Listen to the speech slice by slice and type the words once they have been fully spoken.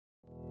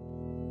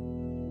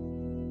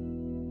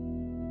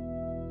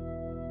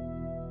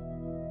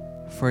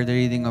For the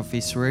reading of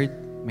His Word,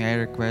 may I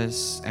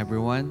request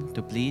everyone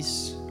to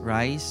please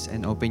rise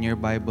and open your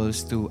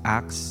Bibles to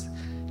Acts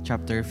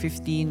chapter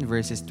 15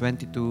 verses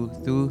 22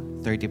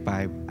 to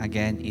 35.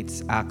 Again,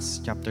 it's Acts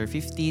chapter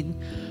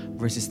 15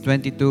 verses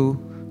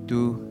 22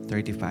 to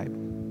 35.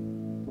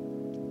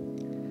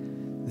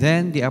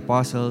 Then the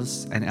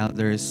apostles and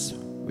elders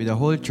with the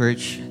whole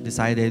church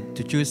decided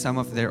to choose some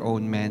of their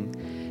own men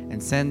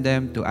and send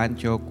them to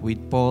Antioch with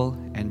Paul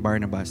and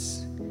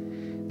Barnabas.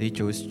 They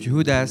chose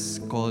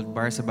Judas, called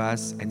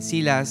Barsabas, and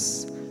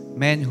Silas,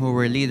 men who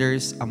were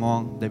leaders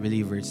among the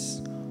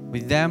believers.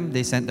 With them,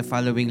 they sent the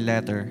following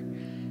letter: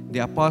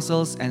 The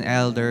apostles and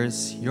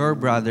elders, your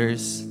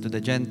brothers, to the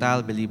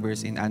Gentile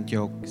believers in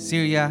Antioch,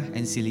 Syria,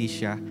 and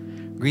Cilicia,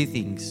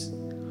 greetings.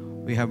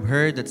 We have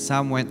heard that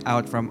some went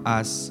out from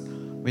us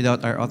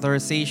without our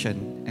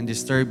authorization and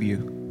disturbed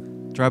you,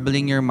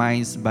 troubling your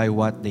minds by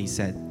what they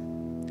said.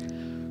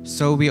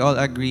 So we all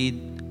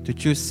agreed to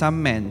choose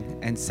some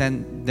men and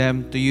send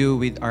them to you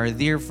with our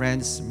dear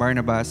friends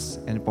Barnabas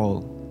and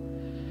Paul,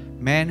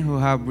 men who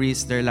have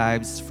risked their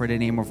lives for the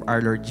name of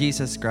our Lord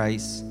Jesus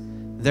Christ.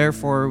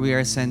 Therefore, we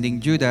are sending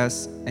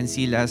Judas and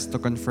Silas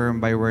to confirm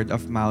by word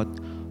of mouth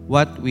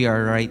what we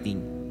are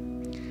writing.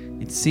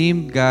 It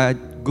seemed God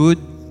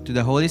good to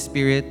the Holy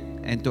Spirit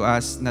and to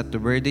us not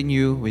to burden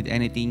you with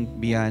anything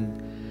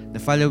beyond the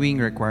following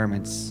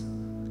requirements.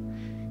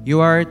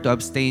 You are to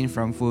abstain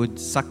from food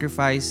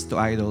sacrificed to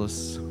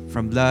idols,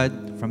 from blood,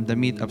 from the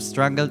meat of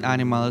strangled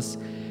animals,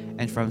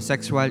 and from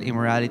sexual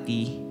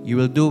immorality. You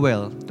will do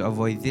well to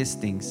avoid these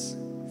things.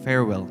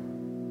 Farewell.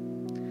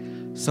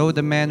 So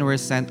the men were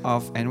sent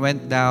off and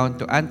went down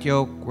to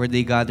Antioch, where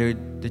they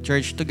gathered the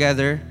church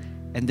together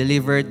and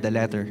delivered the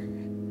letter.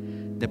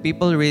 The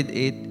people read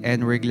it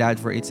and were glad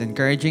for its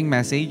encouraging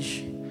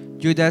message.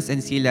 Judas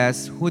and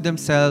Silas, who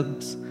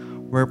themselves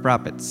were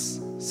prophets,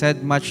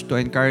 said much to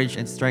encourage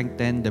and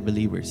strengthen the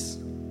believers.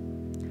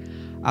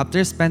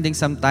 After spending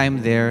some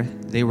time there,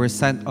 they were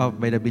sent off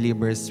by the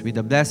believers with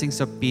the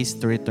blessings of peace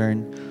to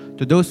return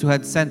to those who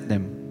had sent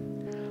them.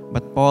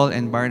 But Paul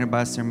and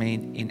Barnabas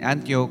remained in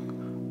Antioch,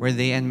 where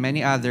they and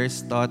many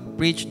others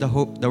preached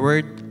the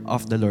word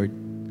of the Lord.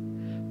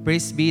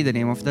 Praise be the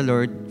name of the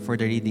Lord for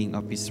the reading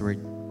of His Word.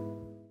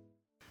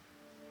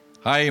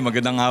 Hi,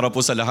 magandang araw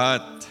po sa lahat.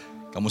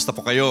 Kamusta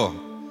po kayo?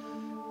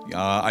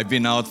 I've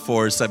been out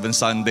for 7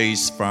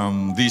 Sundays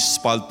from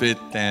this pulpit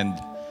and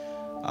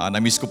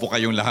na-miss ko po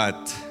kayong lahat.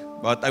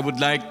 But I would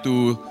like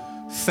to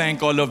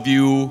thank all of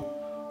you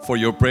for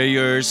your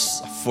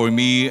prayers for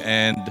me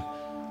and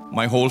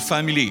my whole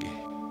family.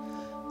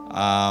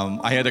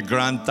 I had a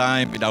grand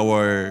time with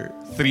our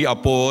 3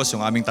 apos,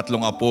 yung aming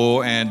 3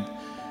 apo, and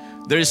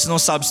there is no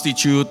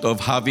substitute of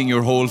having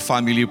your whole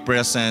family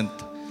present,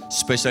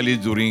 especially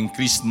during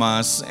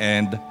Christmas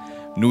and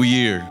New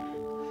Year.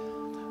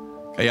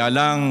 Kaya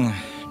lang,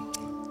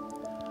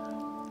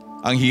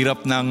 ang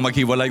hirap nang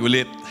maghiwalay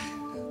ulit.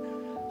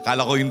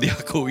 Kala ko hindi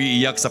ako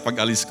iiyak sa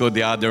pag-alis ko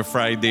the other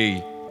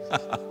Friday.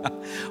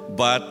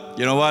 But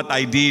you know what?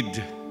 I did.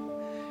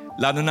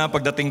 Lalo na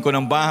pagdating ko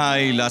ng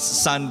bahay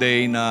last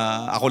Sunday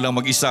na ako lang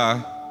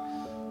mag-isa,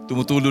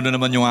 tumutulo na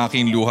naman yung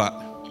aking luha.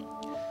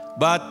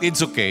 But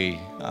it's okay.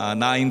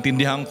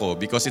 Naintindihan ko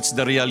because it's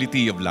the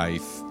reality of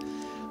life.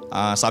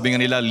 Sabi nga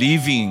nila,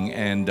 living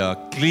and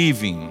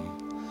cleaving.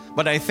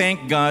 But I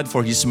thank God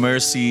for His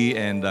mercy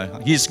and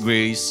His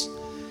grace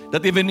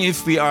that even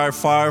if we are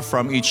far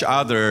from each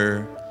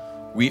other,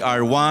 we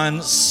are one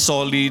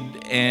solid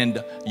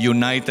and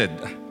united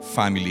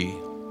family.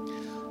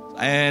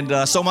 And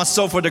so much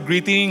so for the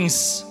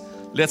greetings.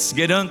 Let's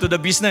get on to the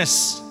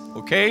business,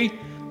 okay?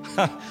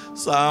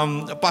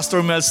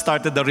 Pastor Mel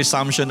started the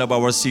resumption of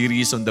our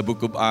series on the book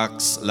of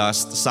Acts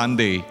last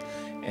Sunday.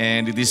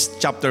 And it is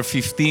chapter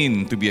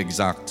 15 to be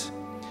exact.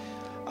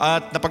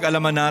 At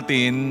napag-alaman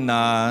natin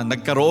na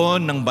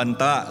nagkaroon ng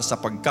banta sa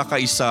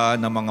pagkakaisa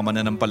ng mga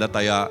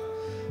mananampalataya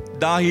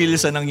dahil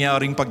sa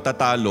nangyaring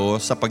pagtatalo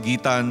sa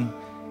pagitan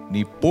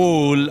ni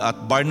Paul at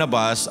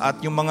Barnabas at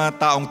yung mga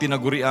taong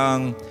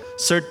tinaguriang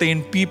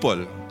certain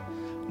people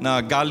na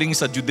galing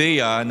sa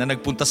Judea na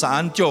nagpunta sa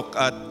Antioch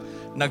at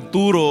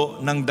nagturo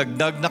ng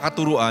dagdag na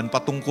katuruan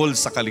patungkol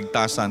sa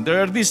kaligtasan.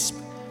 There are this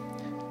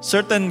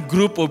certain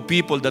group of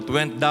people that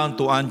went down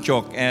to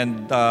Antioch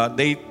and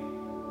they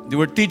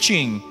were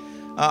teaching,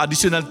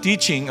 additional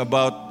teaching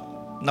about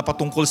na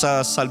patungkol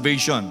sa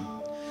salvation.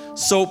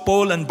 So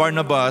Paul and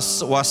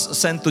Barnabas was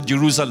sent to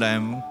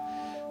Jerusalem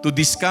to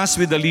discuss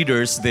with the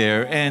leaders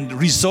there and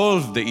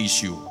resolve the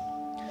issue.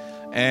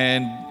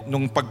 And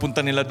nung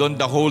pagpunta nila doon,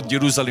 the whole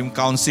Jerusalem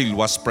Council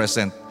was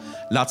present.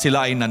 Lahat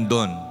sila ay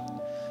nandun.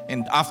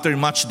 And after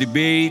much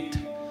debate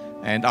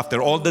and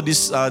after all the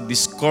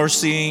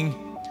discussions,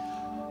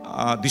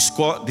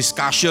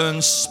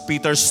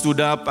 Peter stood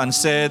up and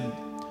said,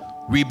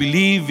 "We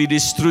believe it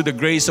is through the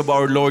grace of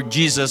our Lord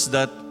Jesus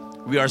that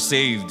we are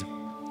saved."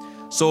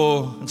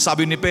 So,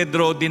 sabi ni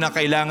Pedro, di na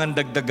kailangan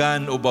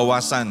dagdagan o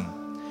bawasan.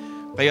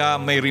 Kaya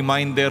may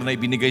reminder na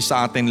ibinigay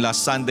sa atin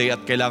last Sunday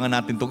at kailangan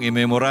natin itong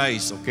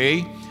i-memorize,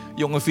 okay?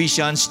 Yung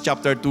Ephesians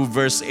chapter 2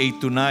 verse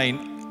 8 to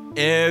 9,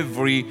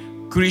 Every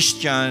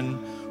Christian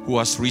who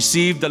has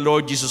received the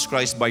Lord Jesus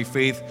Christ by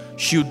faith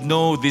should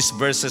know these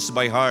verses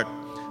by heart.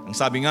 Ang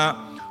sabi nga,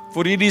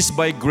 "For it is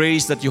by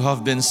grace that you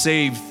have been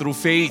saved through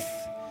faith.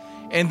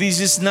 And this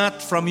is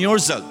not from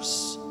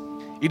yourselves.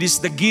 It is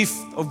the gift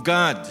of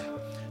God,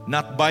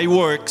 not by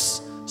works,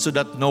 so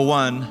that no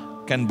one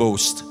can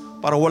boast."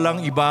 Para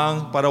walang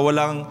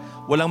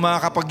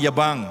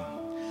makakapagyabang.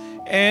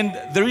 And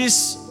there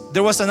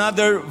was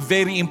another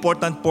very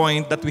important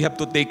point that we have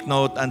to take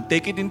note and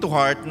take it into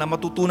heart na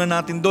matutunan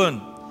natin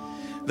doon.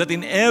 That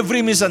in every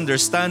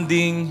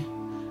misunderstanding,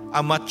 a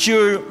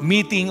mature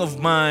meeting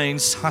of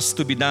minds has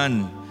to be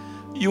done.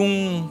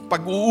 Yung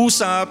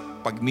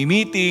pag-uusap,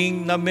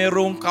 pag-meeting na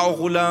merong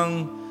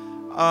kaukulang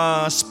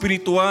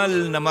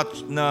spiritual na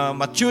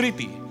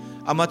maturity,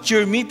 a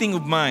mature meeting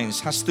of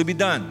minds has to be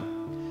done.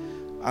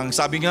 Ang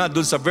sabi nga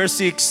doon sa verse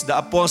 6, the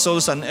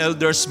apostles and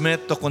elders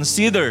met to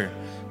consider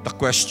the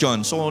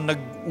question. So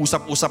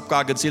nag-usap-usap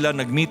kagad sila,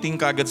 nag-meeting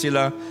kagad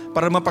sila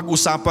para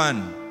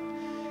mapag-usapan.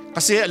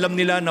 Kasi alam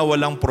nila na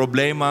walang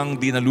problemang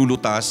di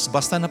nalulutas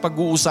basta na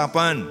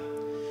pag-uusapan.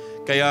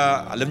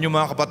 Kaya alam niyo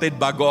mga kapatid,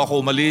 bago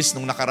ako umalis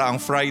nung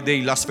nakaraang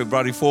Friday, last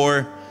February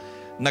 4,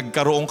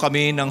 nagkaroon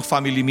kami ng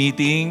family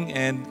meeting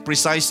and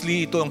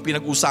precisely ito ang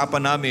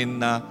pinag-usapan namin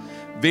na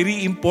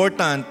very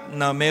important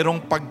na merong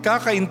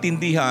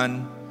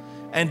pagkakaintindihan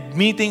and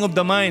meeting of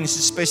the minds,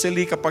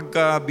 especially kapag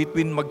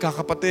between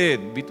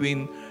magkakapatid,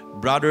 between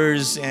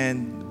brothers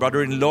and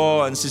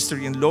brother-in-law and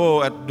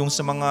sister-in-law at dun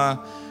sa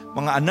mga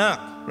anak,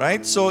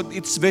 right? So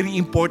it's very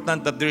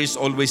important that there is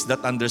always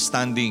that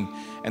understanding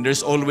and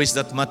there's always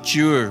that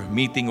mature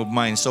meeting of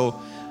minds. So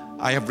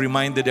I have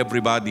reminded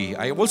everybody.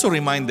 I also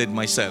reminded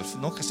myself,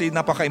 no? Kasi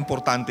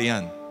napaka-importante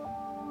yan.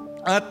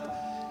 At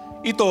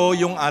ito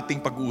yung ating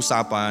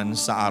pag-uusapan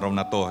sa araw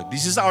na to.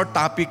 This is our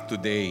topic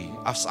today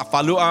as a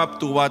follow-up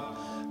to what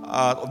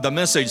the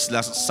message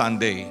last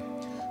Sunday.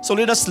 So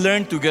let us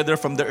learn together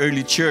from the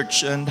early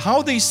church and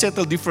how they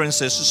settle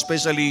differences,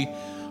 especially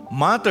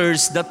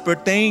matters that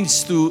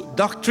pertains to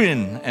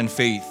doctrine and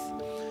faith.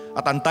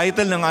 At ang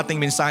title ng ating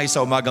mensahe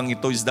sa umagang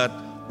ito is that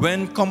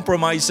when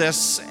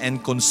compromises and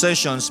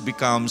concessions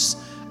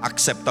becomes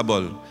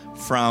acceptable,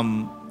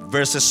 from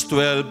verses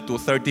 12 to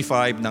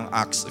 35 ng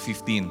Acts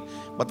 15.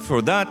 But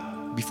before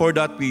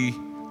that, we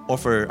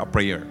offer a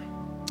prayer.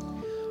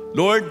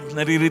 Lord,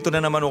 naririto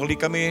na naman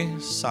ulit kami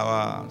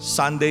sa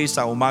Sunday,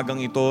 sa umagang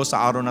ito,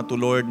 sa araw na to,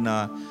 Lord,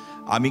 na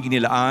aming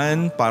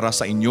inilaan para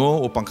sa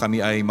inyo upang kami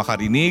ay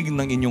makarinig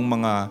ng inyong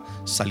mga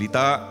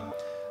salita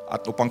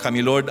at upang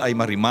kami, Lord, ay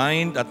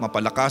ma-remind at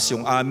mapalakas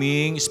yung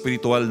aming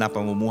spiritual na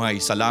pamumuhay.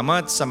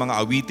 Salamat sa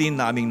mga awitin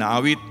na aming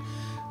naawit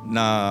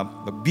na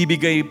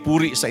bibigay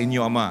puri sa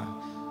inyo, Ama.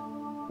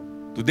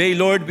 Today,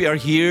 Lord, we are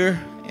here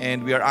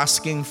and we are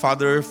asking,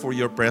 Father, for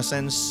your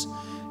presence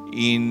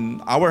in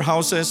our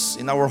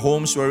houses, in our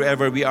homes,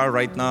 wherever we are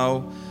right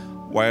now,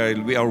 while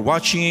we are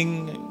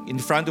watching in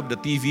front of the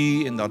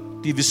TV, in the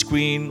TV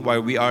screen,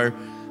 while we are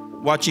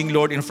watching,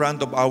 Lord, in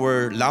front of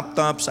our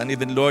laptops, and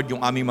even, Lord,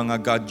 yung aming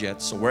mga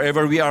gadgets. So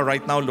wherever we are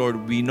right now, Lord,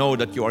 we know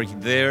that you are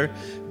there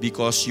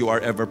because you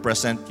are ever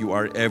present, you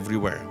are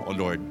everywhere, O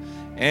Lord.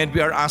 And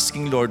we are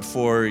asking, Lord,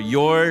 for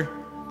your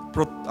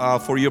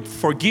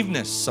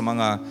forgiveness sa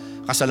mga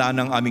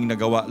kasalanang aming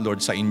nagawa,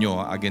 Lord, sa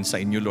inyo, against sa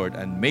inyo, Lord,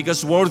 and make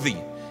us worthy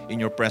in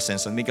your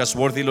presence, and make us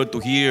worthy, Lord,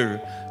 to hear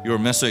your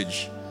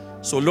message.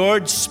 So,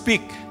 Lord,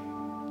 speak,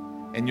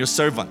 and your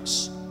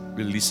servants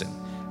will listen.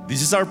 This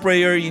is our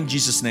prayer in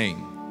Jesus'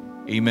 name.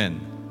 Amen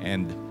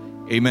and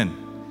amen.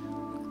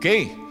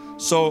 Okay,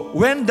 so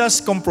when does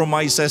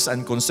compromises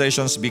and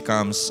concessions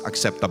becomes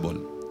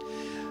acceptable?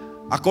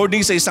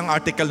 According sa isang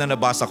article na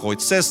nabasa ko,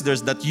 it says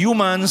that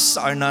humans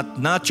are not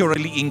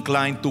naturally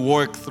inclined to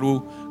work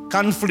through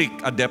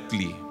conflict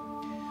adeptly.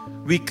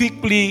 We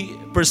quickly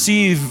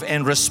perceive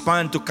and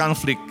respond to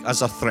conflict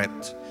as a threat.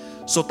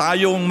 So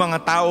tayong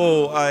mga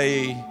tao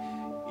ay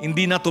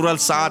hindi natural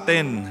sa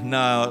atin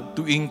na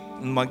tuwing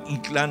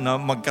mag-incline na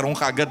magkaroon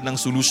kagad ng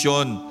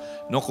solusyon,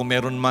 no, kung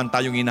meron man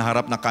tayong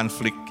hinaharap na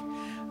conflict.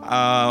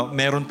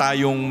 Meron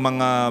tayong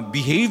mga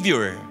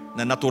behavior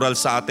na natural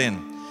sa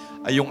atin.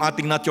 Yung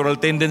ating natural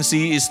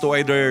tendency is to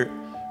either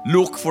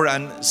look for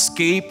an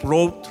escape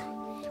route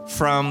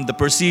from the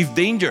perceived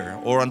danger,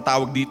 or ang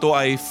tawag dito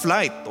ay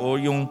flight, o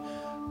yung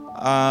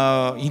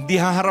hindi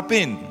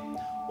haharapin,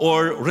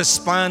 or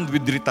respond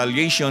with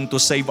retaliation to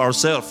save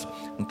ourselves.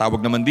 Ang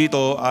tawag naman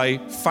dito ay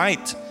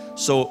fight.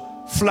 So,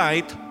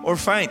 flight or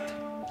fight.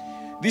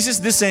 This is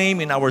the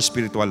same in our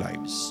spiritual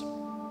lives.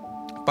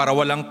 Para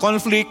walang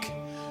conflict,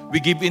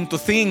 we give in to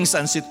things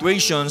and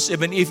situations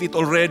even if it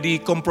already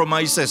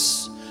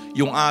compromises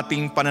yung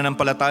ating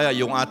pananampalataya,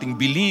 yung ating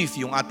belief,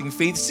 yung ating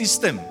faith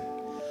system.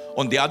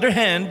 On the other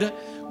hand,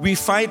 we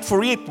fight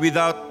for it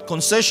without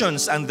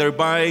concessions and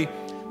thereby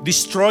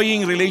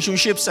destroying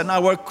relationships and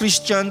our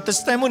Christian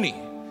testimony.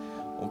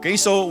 Okay,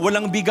 so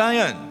walang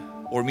bigayan.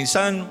 Or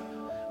minsan,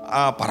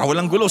 para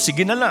walang gulo,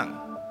 sige na lang.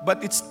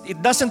 But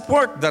it doesn't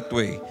work that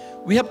way.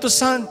 We have to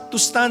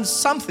stand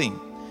something.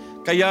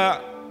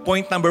 Kaya,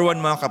 point number 1,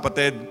 mga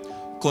kapatid,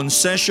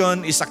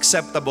 concession is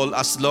acceptable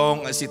as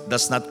long as it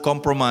does not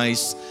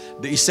compromise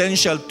the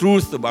essential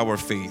truth of our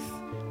faith.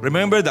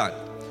 Remember that.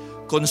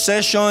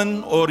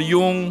 Concession or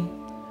yung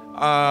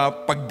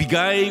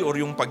pagbigay or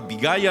yung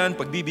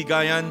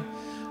pagbibigayan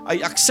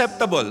ay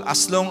acceptable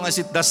as long as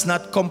it does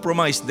not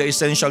compromise the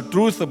essential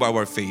truth of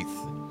our faith.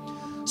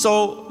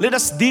 So, let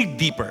us dig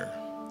deeper.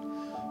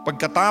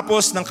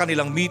 Pagkatapos ng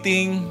kanilang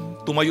meeting,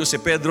 tumayo si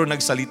Pedro,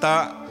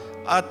 nagsalita,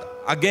 at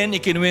again,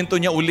 ikinuwento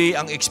niya uli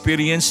ang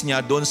experience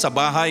niya doon sa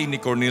bahay ni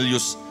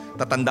Cornelius.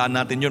 Tatandaan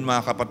natin yun,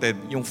 mga kapatid.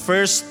 Yung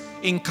first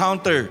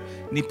encounter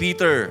ni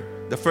Peter,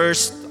 the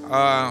first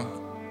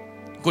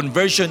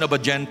conversion of a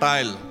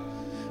Gentile.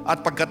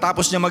 At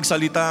pagkatapos niya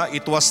magsalita,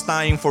 it was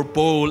time for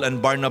Paul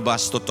and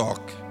Barnabas to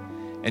talk.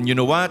 And you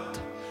know what?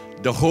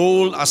 The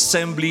whole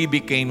assembly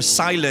became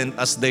silent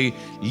as they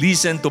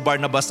listened to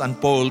Barnabas and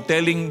Paul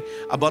telling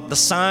about the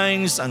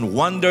signs and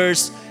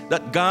wonders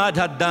that God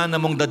had done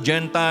among the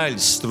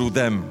Gentiles through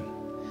them.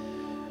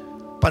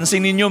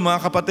 Pansinin niyo,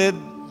 mga kapatid,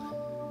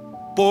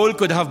 Paul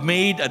could have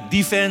made a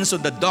defense of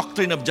the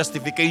doctrine of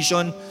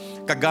justification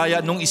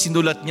kagaya nung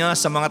isinulat niya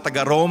sa mga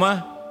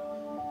taga-Roma.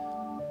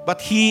 But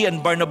he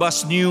and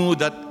Barnabas knew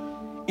that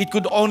it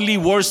could only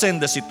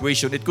worsen the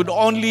situation. It could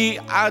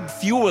only add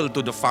fuel to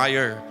the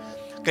fire.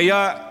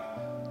 Kaya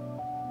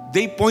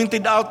they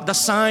pointed out the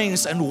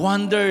signs and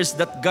wonders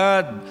that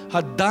God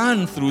had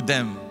done through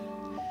them.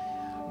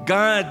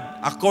 God,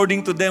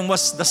 according to them,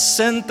 was the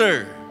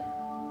center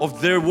of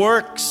their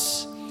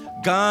works.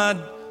 God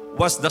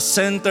was the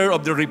center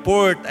of the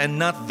report and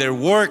not their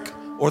work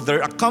or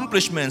their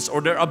accomplishments or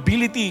their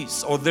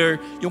abilities or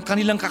yung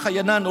kanilang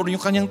kakayanan or yung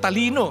kanyang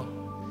talino.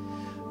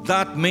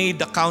 That made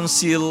the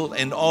council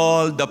and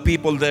all the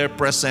people there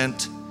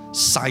present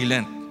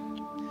silent.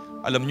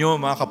 Alam nyo,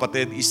 mga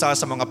kapatid, isa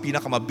sa mga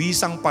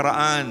pinakamabisang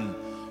paraan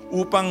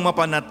upang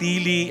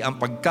mapanatili ang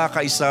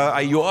pagkakaisa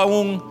ay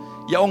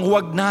yaong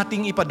huwag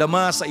nating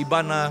ipadama sa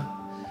iba na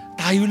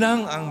tayo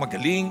lang ang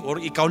magaling or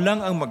ikaw lang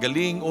ang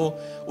magaling o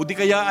di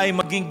kaya ay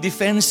maging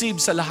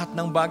defensive sa lahat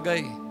ng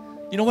bagay.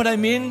 You know what I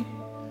mean?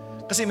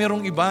 Kasi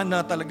merong iba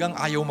na talagang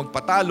ayaw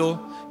magpatalo,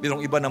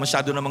 merong iba na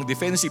masyado namang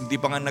defensive, di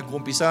pa nga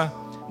nag-umpisa,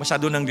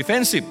 masyado nang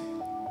defensive.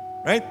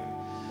 Right?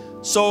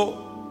 So,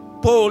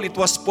 it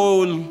was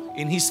Paul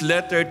in his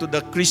letter to the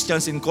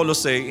Christians in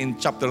Colossae in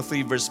chapter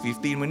 3 verse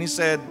 15 when he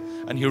said,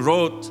 and he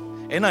wrote,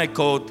 and I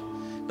quote,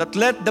 that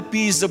let the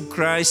peace of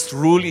Christ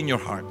rule in your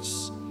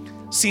hearts.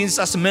 Since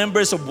as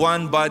members of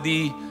one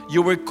body,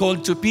 you were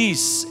called to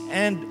peace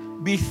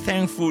and be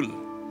thankful.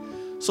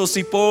 So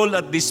si Paul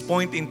at this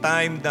point in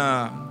time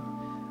na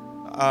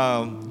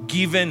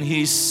given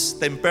his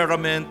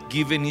temperament,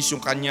 given yung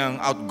kanyang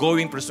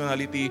outgoing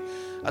personality,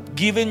 at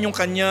given yung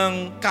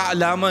kanyang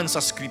kaalaman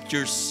sa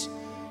scriptures,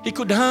 he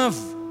could have,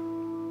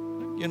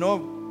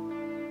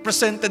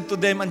 presented to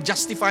them and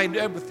justified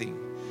everything.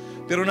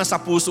 Pero nasa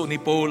puso ni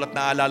Paul at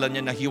naalala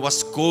niya na he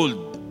was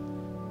called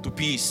to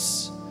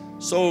peace.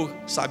 So,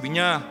 sabi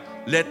niya,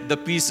 let the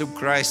peace of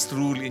Christ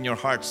rule in your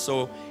hearts.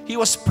 So, he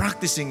was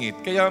practicing it.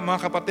 Kaya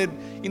mga kapatid,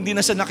 hindi na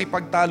siya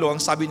nakipagtalo.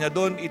 Ang sabi niya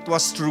doon, it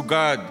was through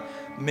God.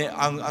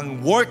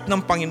 Ang work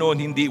ng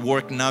Panginoon, hindi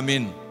work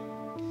namin.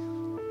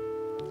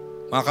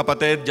 Mga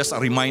kapatid, just a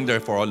reminder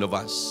for all of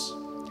us.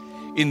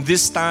 In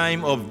this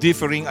time of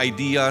differing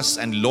ideas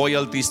and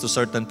loyalties to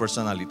certain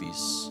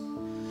personalities,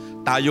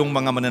 tayong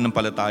mga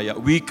mananampalataya,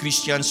 we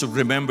Christians should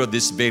remember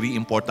this very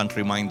important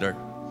reminder.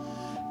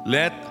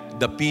 Let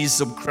the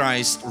peace of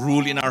Christ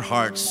rule in our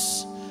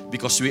hearts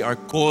because we are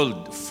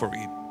called for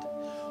it.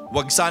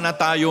 Huwag sana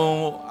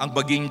tayo ang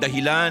maging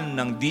dahilan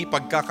ng di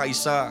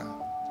pagkakaisa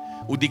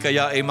o di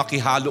kaya ay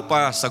makihalo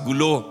pa sa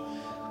gulo.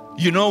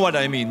 You know what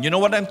I mean? You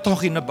know what I'm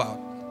talking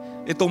about?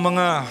 Itong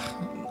mga,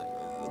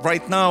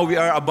 right now we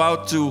are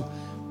about to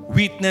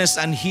witness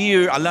and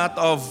hear a lot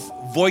of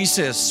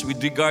voices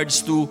with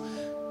regards to,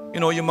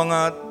 yung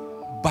mga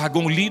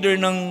bagong leader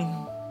ng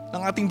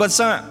ating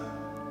bansa.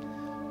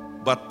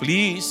 But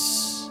please,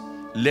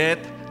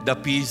 let the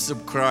peace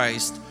of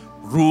Christ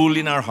rule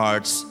in our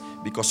hearts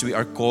because we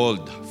are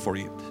called for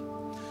it.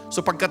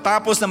 So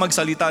pagkatapos na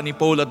magsalita ni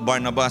Paul at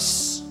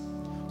Barnabas,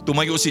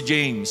 tumayo si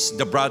James,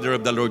 the brother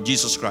of the Lord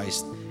Jesus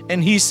Christ,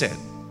 and he said,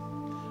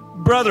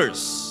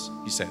 brothers,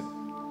 he said,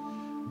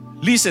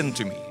 listen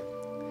to me.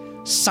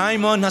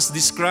 Simon has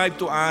described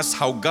to us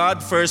how God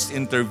first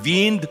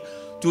intervened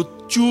to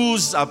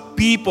choose a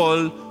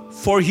people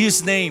for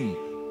His name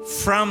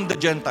from the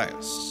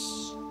Gentiles.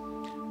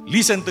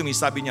 Listen to me,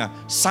 sabi niya,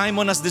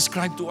 Simon has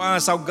described to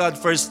us how God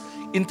first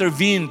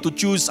intervened to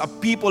choose a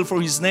people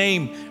for His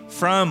name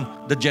from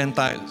the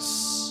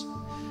Gentiles.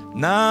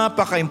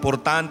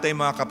 Napaka-importante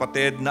mga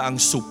kapatid na ang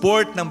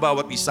support ng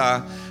bawat isa,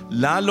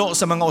 lalo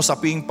sa mga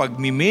usaping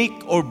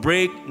magmi-make or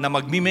break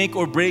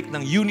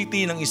ng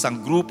unity ng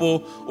isang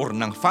grupo or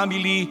ng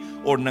family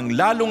or ng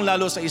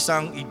lalong-lalo sa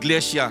isang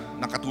iglesia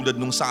na katulad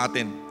nung sa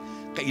atin.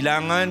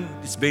 Kailangan,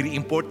 it's very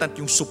important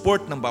yung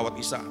support ng bawat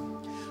isa.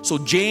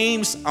 So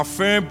James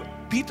affirmed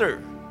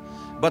Peter.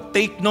 But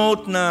take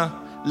note na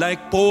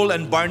like Paul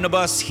and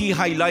Barnabas, he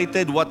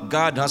highlighted what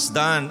God has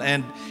done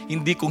and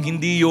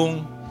Hindi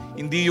yung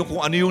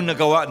kung ano yung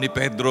nagawa ni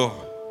Pedro.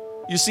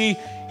 You see,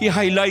 he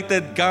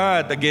highlighted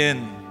God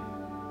again.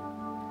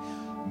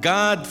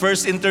 God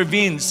first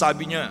intervened,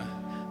 sabi niya.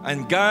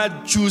 And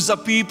God chose a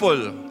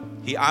people,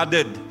 he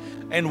added.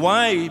 And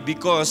why?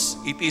 Because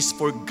it is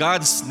for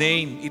God's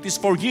name. It is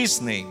for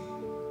His name.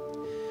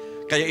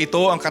 Kaya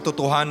ito ang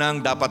katotohanan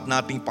dapat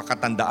nating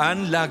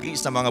pakatandaan lagi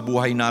sa mga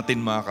buhay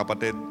natin, mga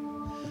kapatid.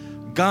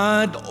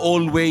 God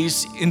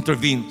always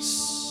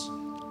intervenes.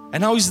 And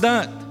how is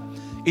that?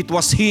 It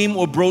was Him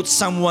who brought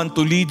someone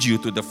to lead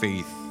you to the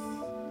faith.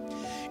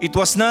 It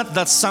was not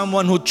that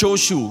someone who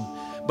chose you,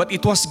 but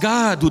it was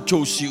God who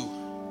chose you.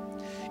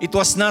 It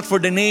was not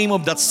for the name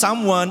of that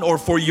someone or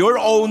for your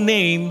own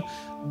name,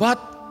 but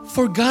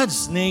for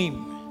God's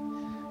name.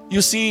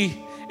 You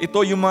see,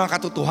 ito yung mga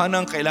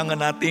katotohanan kailangan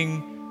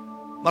nating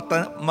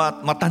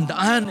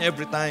matandaan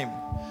every time.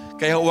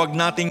 Kaya huwag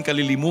nating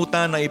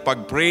kalilimutan na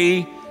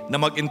ipag-pray, na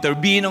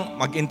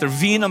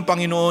mag-intervene ang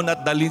Panginoon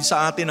at dalhin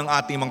sa atin ang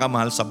ating mga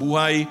mahal sa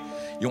buhay,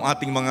 yung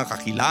ating mga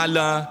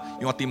kakilala,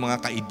 yung ating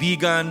mga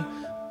kaibigan,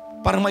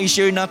 para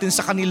ma-share natin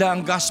sa kanila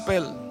ang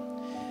gospel.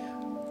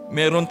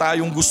 Meron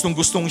tayong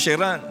gustong-gustong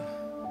sharean,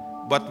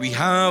 but we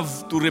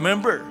have to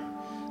remember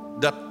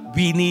that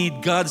we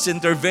need God's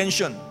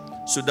intervention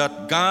so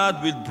that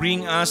God will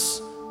bring us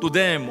to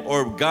them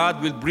or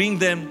God will bring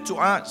them to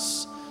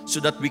us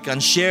so that we can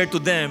share to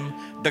them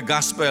the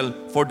gospel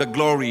for the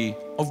glory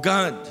of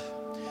God.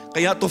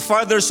 Kaya to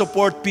further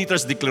support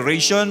Peter's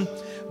declaration,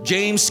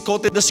 James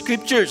quoted the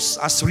scriptures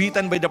as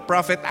written by the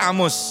prophet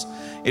Amos.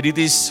 And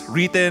it is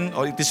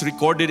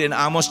recorded in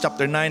Amos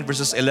chapter 9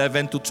 verses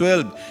 11 to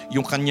 12,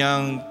 yung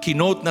kanyang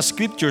kinote na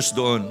scriptures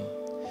doon.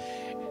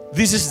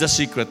 This is the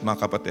secret,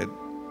 mga kapatid.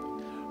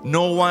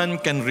 No one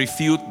can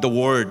refute the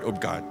word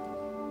of God.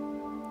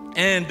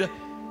 And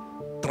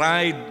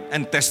tried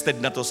and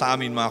tested na to sa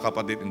amin, mga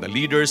kapatid, and the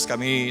leaders,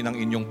 kami ng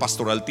inyong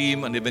pastoral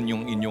team, and even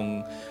yung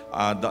inyong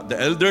the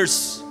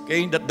elders,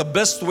 okay, that the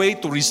best way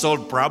to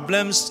resolve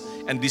problems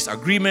and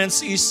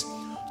disagreements is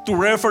to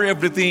refer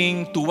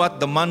everything to what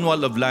the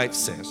manual of life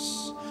says.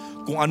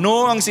 Kung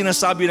ano ang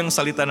sinasabi ng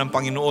salita ng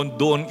Panginoon,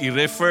 doon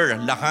i-refer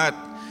lahat,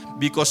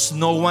 because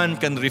no one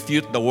can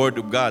refute the word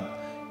of God.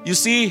 You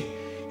see,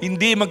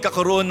 hindi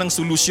magkakaroon ng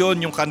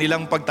solusyon yung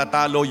kanilang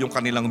pagtatalo, yung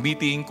kanilang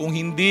meeting, kung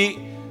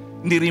hindi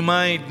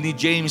ni-remind ni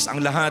James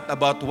ang lahat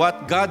about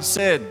what God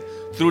said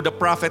through the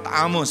prophet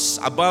Amos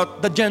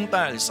about the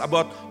Gentiles,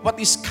 about what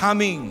is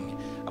coming,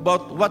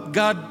 about what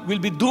God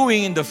will be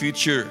doing in the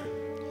future.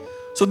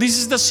 So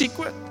this is the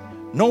secret.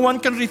 No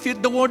one can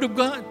refute the word of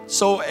God.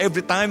 So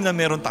every time na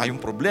meron tayong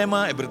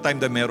problema, every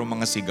time na meron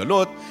mga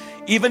sigalot,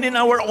 even in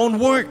our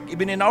own work,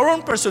 even in our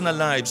own personal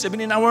lives,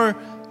 even in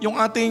yung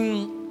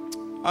ating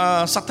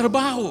sa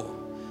trabaho,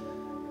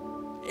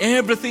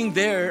 everything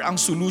there,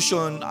 ang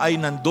solution ay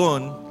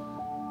nandun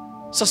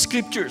sa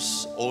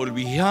scriptures. All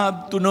we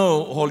have to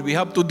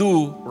do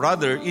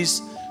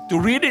is to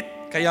read it.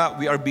 Kaya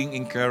we are being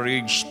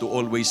encouraged to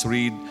always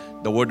read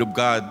the Word of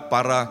God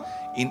para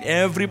in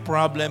every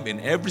problem, in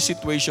every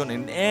situation,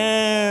 in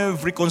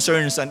every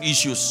concerns and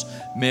issues,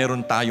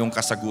 meron tayong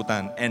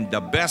kasagutan. And the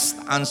best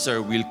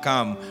answer will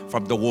come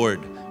from the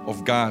Word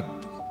of God.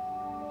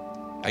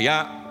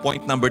 Kaya,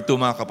 point number 2,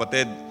 mga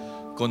kapatid,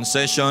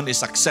 concession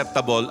is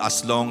acceptable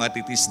as long as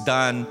it is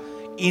done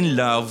in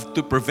love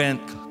to prevent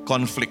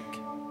conflict.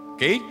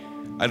 Okay?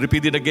 I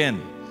repeat it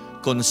again.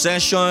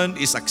 Concession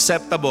is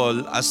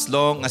acceptable as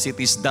long as it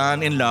is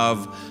done in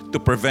love to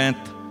prevent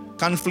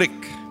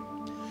conflict.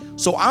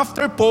 So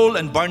after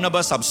Paul and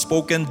Barnabas have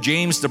spoken,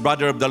 James, the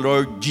brother of the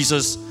Lord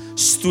Jesus,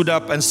 stood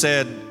up and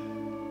said,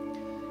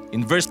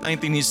 in verse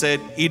 19, he said,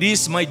 "It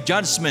is my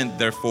judgment,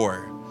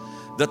 therefore,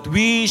 that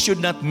we should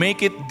not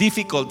make it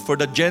difficult for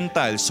the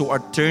Gentiles who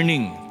are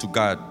turning to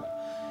God."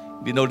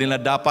 Hindi daw nila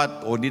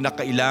dapat o hindi na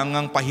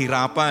kailangang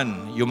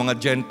pahirapan yung mga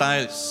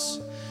Gentiles.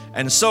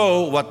 And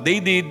so, what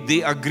they did,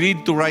 they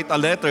agreed to write a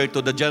letter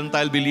to the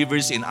Gentile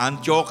believers in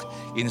Antioch,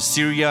 in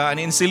Syria, and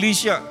in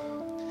Cilicia.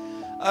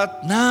 At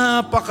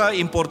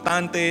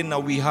napaka-importante na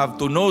we have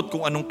to note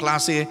kung anong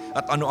klase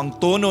at ano ang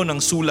tono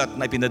ng sulat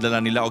na ipinadala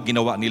nila o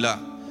ginawa nila.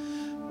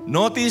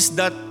 Notice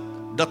that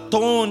the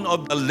tone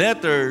of the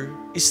letter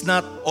is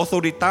not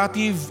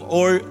authoritative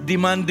or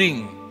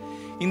demanding.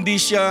 Hindi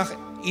siya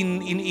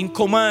in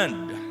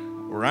command.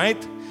 Right?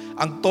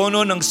 Ang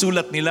tono ng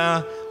sulat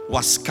nila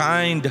was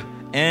kind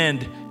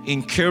and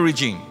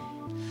encouraging.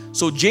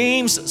 So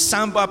James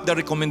summed up the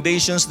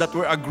recommendations that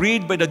were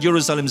agreed by the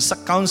Jerusalem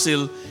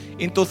Council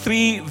into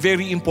 3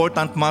 very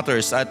important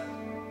matters. At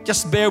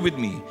just bear with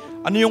me.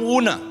 Ano yung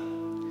una?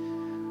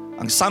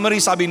 Ang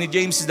summary, sabi ni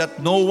James, is that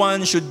no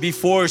one should be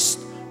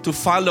forced to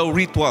follow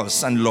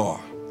rituals and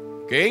law.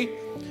 Okay?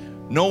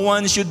 No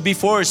one should be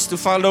forced to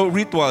follow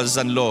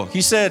rituals and law. He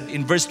said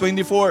in verse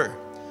 24,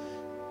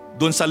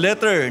 doon sa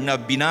letter na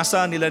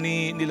binasa nila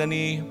ni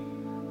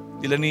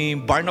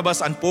Barnabas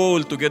and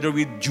Paul together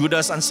with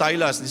Judas and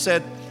Silas, they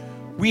said,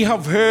 "We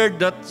have heard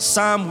that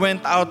some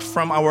went out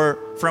from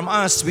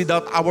us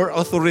without our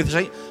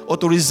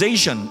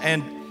authorization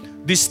and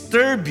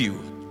disturb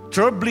you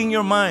troubling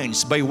your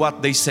minds by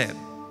what they said.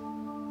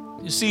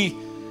 You see,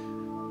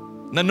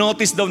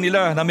 na-notice daw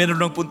nila na meron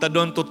ng punta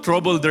doon to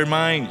trouble their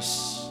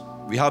minds.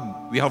 We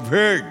have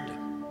heard.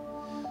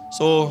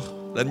 So,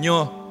 alam nyo,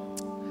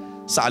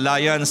 sa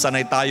Alayan,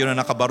 sanay tayo na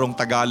nakabarong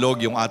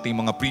Tagalog yung ating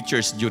mga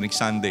preachers during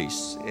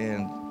Sundays.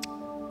 And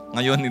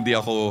ngayon, hindi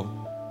ako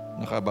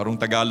nakabarong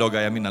Tagalog.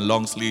 I mean,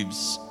 long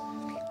sleeves.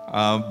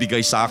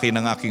 Bigay sa akin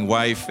ng aking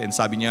wife. And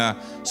sabi niya,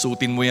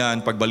 suotin mo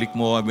yan pagbalik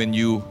mo when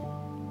you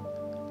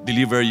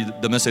deliver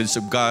the message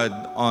of God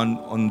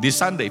on this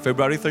Sunday,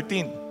 February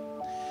 13.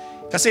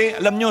 Kasi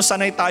alam nyo,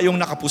 sanay tayong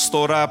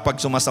nakapustora pag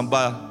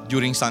sumasamba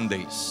during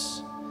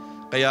Sundays.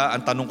 Kaya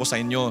ang tanong ko sa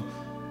inyo,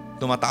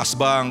 tumataas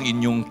ba ang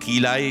inyong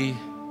kilay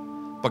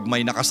pag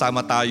may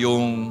nakasama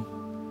tayong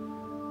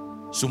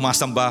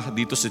sumasamba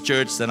dito sa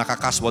church na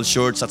naka-casual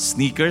shorts at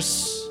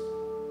sneakers?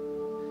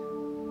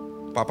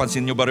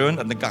 Papansin nyo ba rin?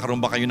 At nagkakaroon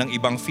ba kayo ng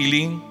ibang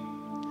feeling?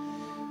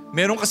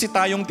 Meron kasi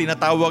tayong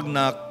tinatawag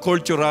na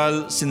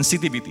cultural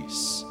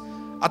sensitivities.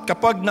 At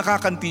kapag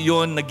nakakanti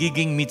yun,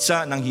 nagiging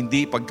mitsa ng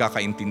hindi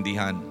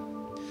pagkakaintindihan.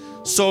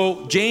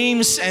 So,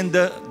 James and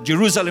the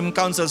Jerusalem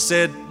Council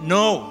said,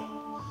 no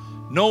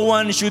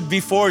one should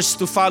be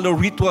forced to follow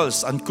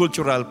rituals and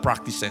cultural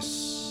practices.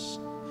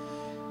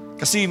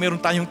 Kasi meron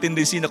tayong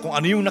tendency na kung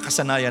ano yung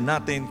nakasanayan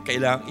natin,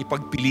 kailangang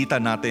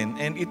ipagpilitan natin.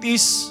 And it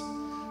is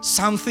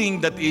something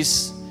that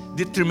is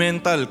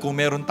detrimental kung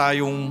meron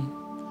tayong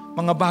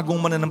mga bagong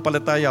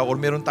mananampalataya or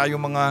meron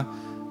tayong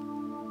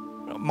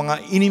mga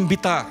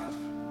inimbita.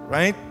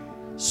 Right?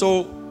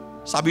 So,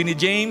 sabi ni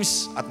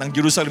James at ng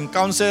Jerusalem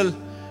Council,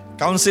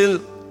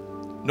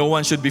 no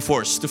one should be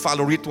forced to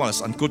follow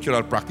rituals and cultural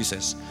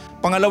practices.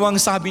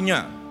 Pangalawang sabi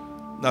niya,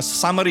 na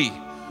summary,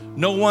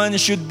 no one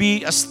should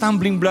be a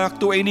stumbling block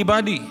to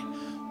anybody.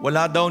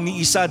 Wala daw ni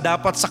isa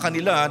dapat sa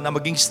kanila na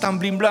maging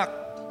stumbling block.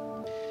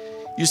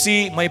 You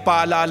see, may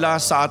paalala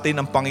sa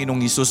atin ng Panginoong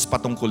Hesus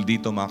patungkol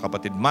dito, mga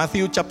kapatid.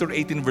 Matthew chapter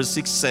 18 verse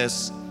 6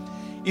 says,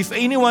 if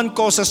anyone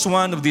causes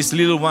one of these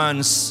little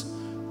ones,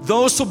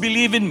 those who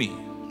believe in me,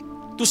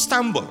 to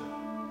stumble,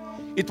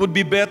 it would be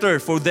better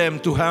for them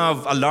to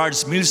have a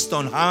large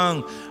millstone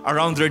hung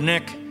around their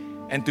neck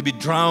and to be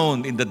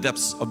drowned in the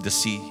depths of the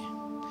sea.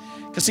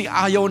 Kasi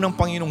ayaw ng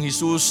Panginoong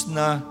Hesus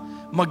na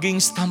maging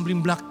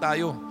stumbling block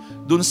tayo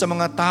doon sa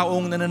mga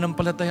taong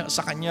nananampalataya sa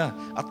Kanya.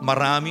 At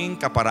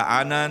maraming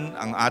kaparaanan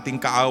ang ating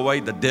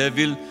kaaway, the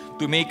devil,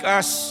 to make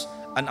us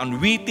an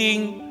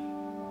unwitting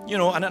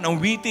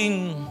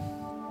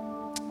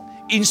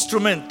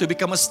instrument to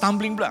become a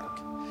stumbling block.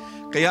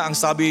 Kaya ang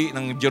sabi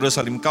ng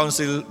Jerusalem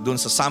Council doon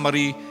sa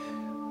summary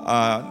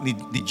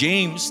ni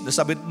James,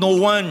 sabi, no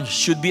one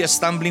should be a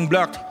stumbling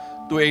block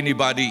to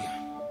anybody.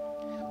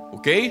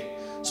 Okay?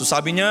 So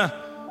sabi niya,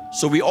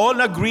 so we all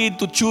agreed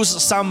to choose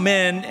some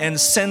men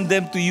and send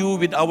them to you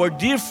with our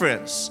dear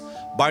friends,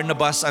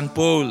 Barnabas and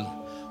Paul,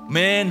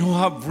 men who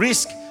have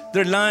risked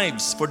their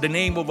lives for the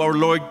name of our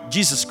Lord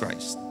Jesus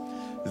Christ.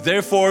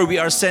 Therefore,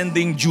 we are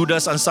sending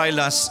Judas and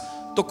Silas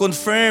to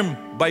confirm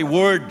by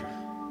word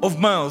of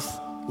mouth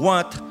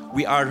what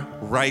we are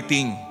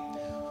writing.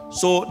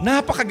 So,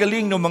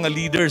 napakagaling ng mga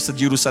leaders sa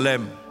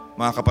Jerusalem,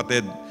 mga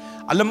kapatid.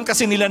 Alam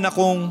kasi nila na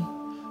kung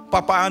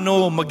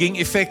paano maging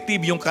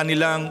effective yung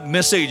kanilang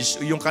message,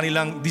 yung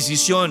kanilang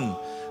desisyon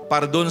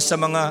para doon sa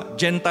mga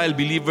Gentile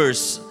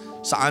believers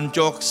sa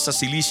Antioch, sa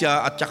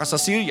Cilicia at saka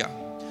sa Syria.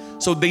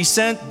 So they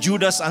sent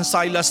Judas and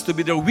Silas to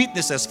be their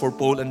witnesses for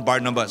Paul and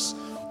Barnabas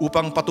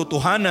upang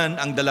patutuhanan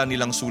ang dala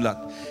nilang sulat.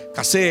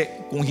 Kasi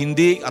kung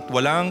hindi at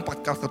walang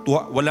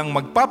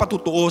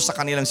magpapatutuo sa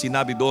kanilang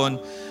sinabi doon,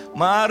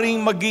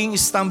 maaring maging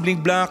stumbling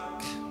block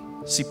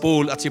si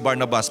Paul at si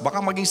Barnabas.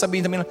 Baka maging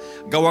sabihin namin,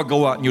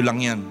 gawa-gawa nyo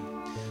lang yan.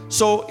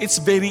 So it's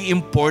very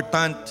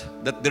important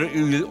that there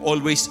will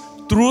always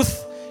truth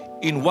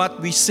in what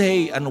we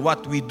say and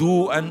what we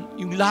do and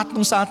yung lahat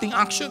ng sa ating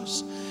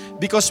actions.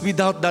 Because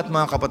without that,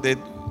 mga kapatid,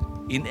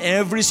 in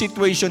every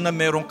situation na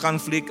merong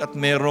conflict at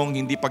merong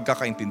hindi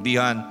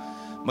pagkakaintindihan,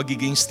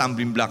 magiging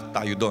stumbling block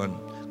tayo doon.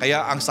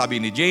 Kaya ang sabi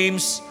ni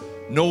James,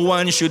 no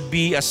one should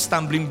be a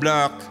stumbling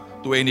block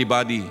to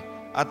anybody.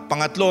 At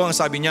pangatlo, ang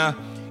sabi niya,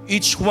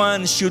 each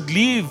one should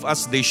live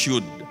as they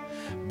should.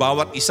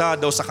 Bawat isa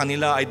daw sa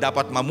kanila ay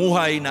dapat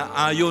mamuhay na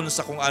ayon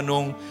sa kung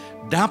anong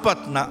dapat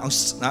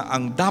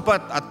ang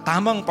dapat at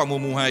tamang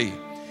pamumuhay.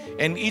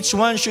 And each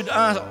one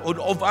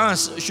of us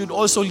should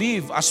also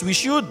live as we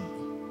should.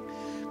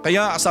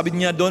 Kaya sabi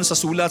niya doon sa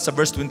sulat sa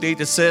verse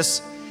 28, it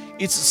says,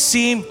 it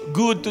seemed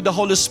good to the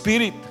Holy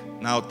Spirit.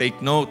 Now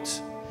take note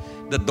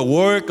that the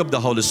work of the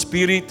Holy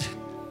Spirit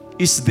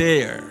is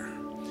there.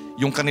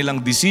 Yung kanilang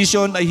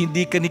decision ay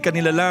hindi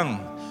kani-kanila lang.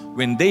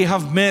 When they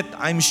have met,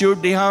 I'm sure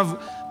they have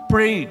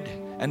prayed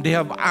and they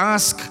have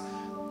asked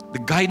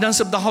the guidance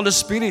of the Holy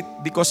Spirit,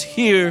 because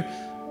here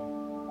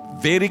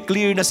very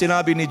clear na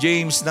sinabi ni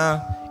James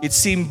na it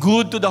seemed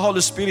good to the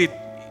Holy Spirit,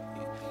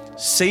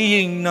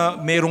 saying na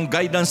mayroong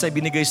guidance ay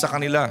binigay sa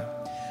kanila.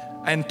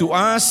 And to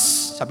us,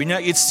 sabi niya,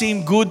 it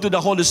seemed good to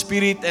the Holy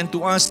Spirit and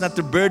to us not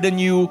to burden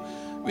you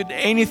with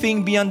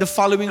anything beyond the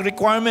following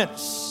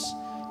requirements.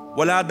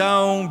 Wala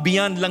daw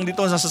beyond lang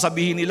dito sa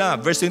sasabihin nila.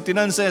 Verse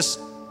 29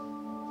 says,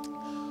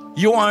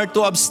 you are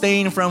to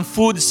abstain from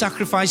food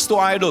sacrificed to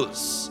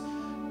idols,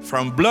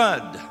 from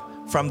blood,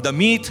 from the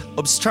meat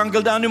of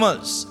strangled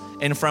animals,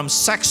 and from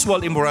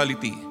sexual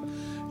immorality.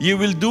 You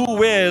will do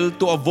well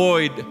to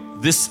avoid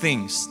these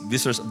things.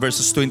 These are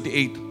verses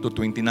 28 to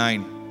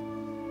 29.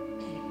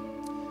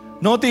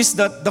 Notice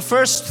that the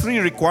first three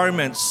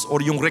requirements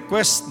or yung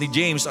request ni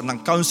James at ng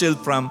council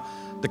from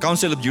the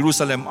Council of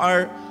Jerusalem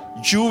are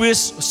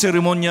Jewish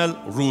ceremonial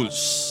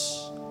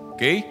rules.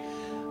 Okay?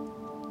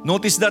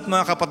 Notice that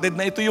mga kapatid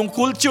na ito yung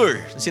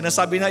culture.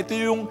 Sinasabi na ito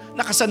yung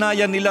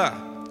nakasanayan nila.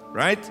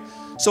 Right?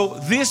 So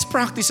these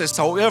practices,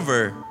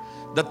 however,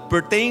 that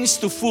pertains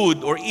to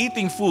food or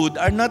eating food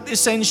are not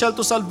essential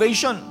to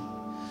salvation.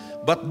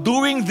 But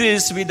doing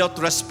this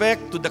without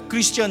respect to the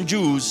Christian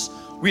Jews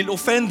will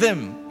offend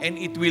them and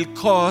it will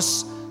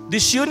cause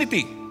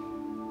disunity.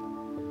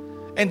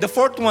 And the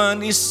fourth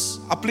one is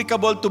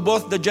applicable to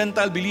both the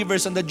Gentile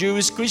believers and the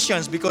Jewish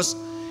Christians because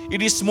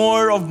it is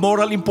more of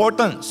moral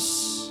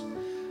importance.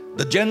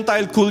 The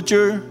Gentile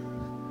culture,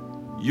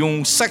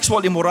 yung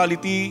sexual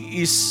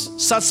immorality is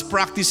such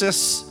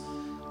practices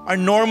are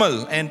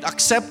normal and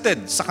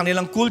accepted sa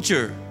kanilang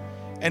culture.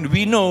 And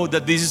we know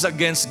that this is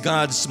against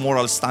God's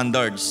moral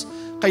standards.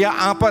 Kaya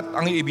apat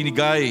ang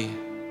ibinigay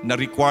na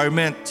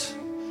requirement.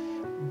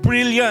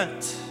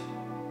 Brilliant!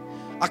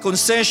 A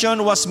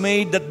concession was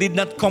made that did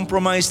not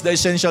compromise the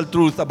essential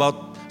truth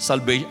about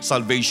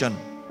salvation.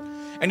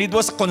 And it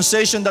was a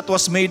concession that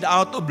was made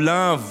out of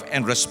love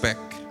and respect.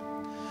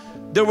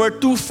 There were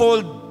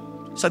twofold,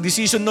 sa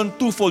decision nun,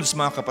 twofolds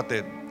mga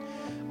kapatid.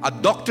 A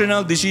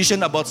doctrinal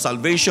decision about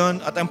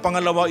salvation at ang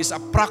pangalawa is a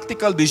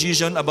practical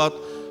decision about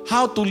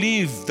how to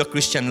live the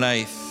Christian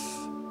life.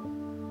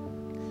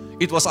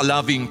 It was a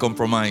loving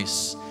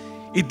compromise.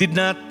 It did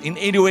not in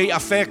any way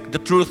affect the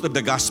truth of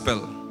the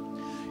gospel.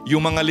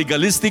 Yung mga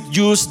legalistic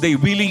Jews, they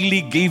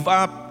willingly gave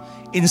up,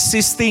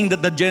 insisting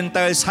that the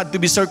Gentiles had to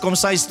be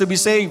circumcised to be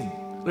saved.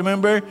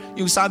 Remember,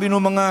 yung sabi ng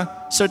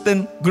mga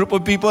certain group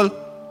of people?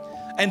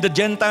 And the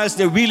Gentiles,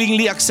 they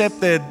willingly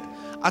accepted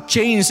a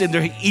change in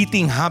their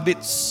eating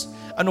habits.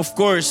 And of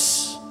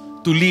course,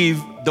 to live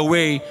the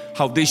way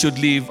how they should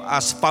live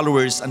as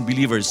followers and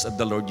believers of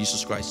the Lord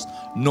Jesus Christ.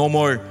 No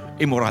more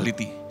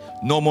immorality.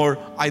 No more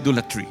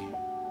idolatry.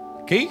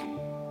 Okay?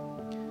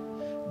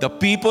 The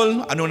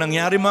people, ano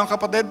nangyari mga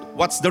kapatid?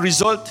 What's the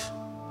result?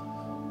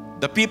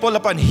 The people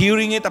upon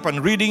hearing it, upon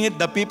reading it,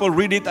 the people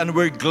read it and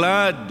were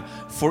glad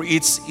for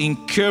its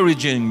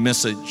encouraging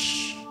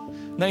message.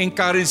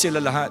 Na-encourage sila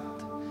lahat.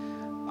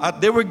 At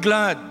they were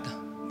glad.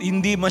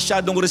 Hindi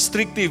masyadong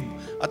restrictive.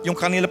 At yung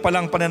kanila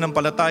palang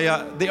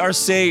pananampalataya, they are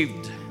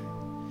saved.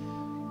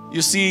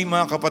 You see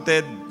mga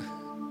kapatid,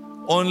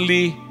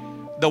 only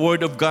the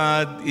Word of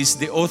God is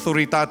the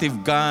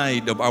authoritative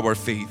guide of our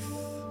faith.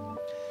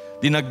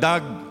 Dinagdag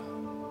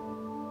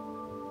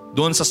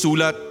doon sa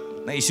sulat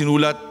na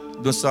isinulat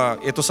doon sa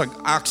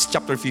Acts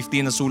chapter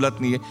 15 na sulat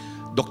ni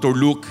Dr.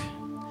 Luke.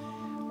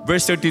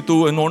 Verse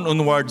 32 and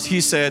onwards,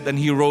 he said and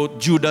he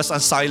wrote, Judas and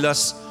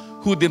Silas,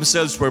 who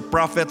themselves were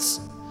prophets,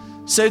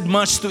 said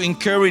much to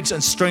encourage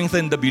and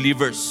strengthen the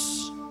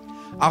believers.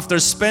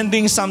 After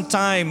spending some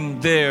time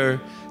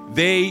there,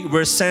 they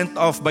were sent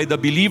off by the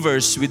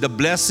believers with the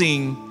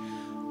blessing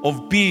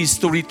of peace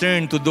to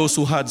return to those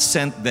who had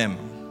sent them.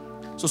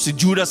 So si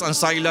Judas and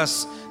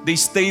Silas, they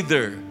stayed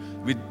there.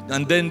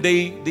 And then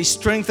they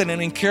strengthened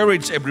and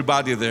encouraged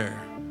everybody there.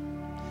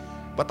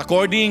 But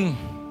accordingly,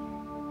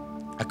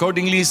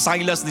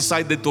 Silas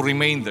decided to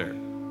remain there.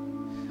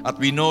 At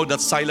we know that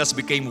Silas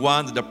became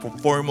one of the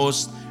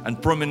foremost and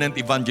prominent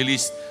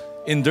evangelists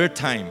in their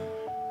time.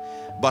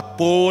 But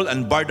Paul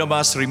and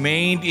Barnabas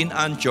remained in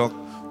Antioch,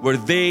 where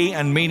they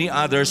and many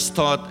others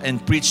taught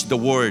and preached the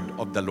word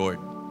of the Lord.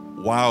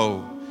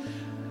 Wow!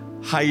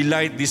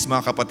 Highlight this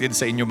mga kapatid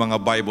sa inyong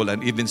mga Bible and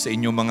even sa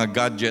inyong mga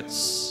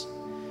gadgets.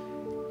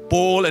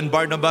 Paul and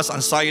Barnabas and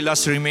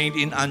Silas remained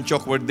in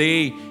Antioch where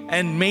they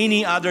and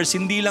many others,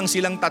 hindi lang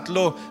silang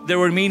tatlo, there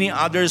were many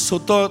others who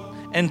taught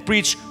and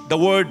preached the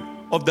word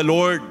of the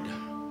Lord.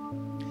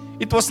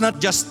 It was not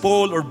just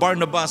Paul or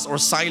Barnabas or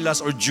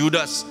Silas or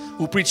Judas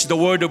who preached the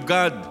word of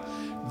God.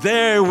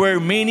 There were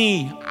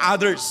many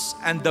others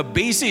and the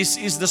basis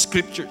is the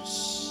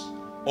scriptures.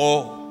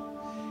 Oh,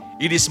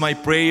 it is my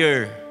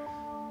prayer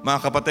mga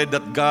kapatid,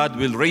 that God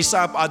will raise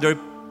up other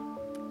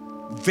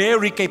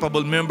very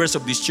capable members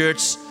of this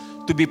church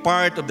to be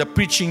part of the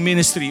preaching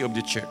ministry of the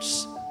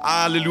church.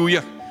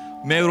 Hallelujah!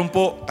 Meron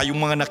po kayong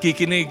mga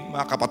nakikinig,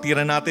 mga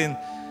kapatiran natin,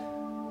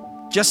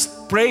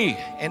 just pray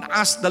and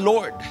ask the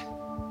Lord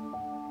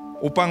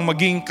upang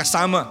maging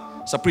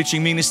kasama sa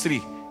preaching ministry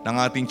ng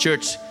ating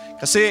church.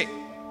 Kasi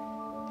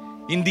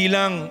hindi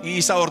lang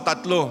iisa or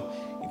tatlo,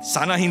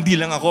 sana hindi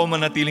lang ako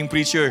manatiling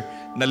preacher,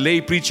 na lay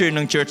preacher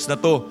ng church na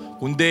to,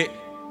 kundi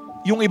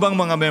yung ibang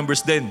mga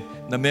members din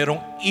na merong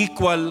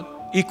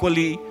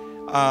equally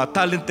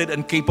talented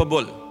and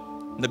capable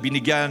na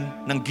binigyan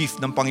ng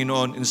gift ng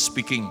Panginoon in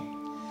speaking.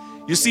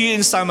 You see,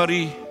 in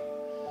summary,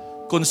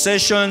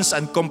 concessions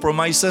and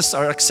compromises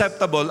are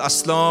acceptable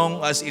as long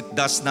as it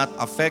does not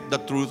affect the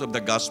truth of the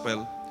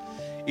gospel.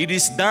 It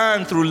is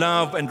done through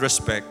love and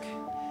respect,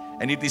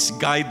 and it is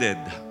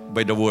guided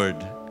by the Word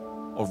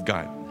of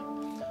God.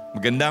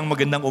 Magandang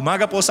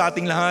umaga po sa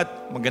ating lahat.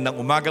 Magandang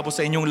umaga po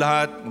sa inyong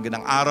lahat.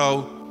 Magandang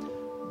araw.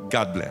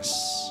 God bless.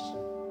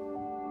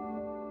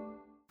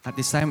 At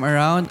this time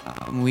around,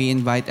 we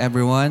invite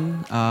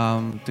everyone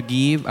to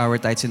give our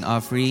tithes and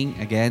offering.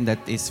 Again, that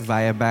is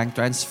via bank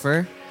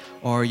transfer,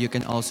 or you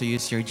can also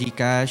use your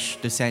GCash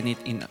to send it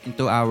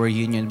into our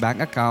Union Bank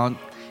account.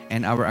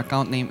 And our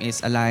account name is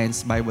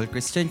Alliance Bible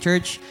Christian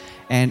Church,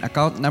 and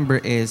account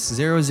number is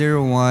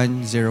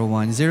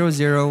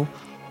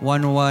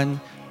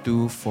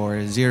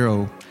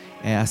 0010100111240.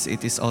 As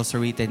it is also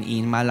written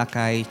in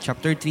Malachi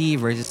chapter 3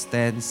 verses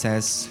 10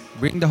 says,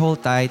 "Bring the whole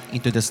tithe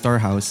into the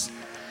storehouse,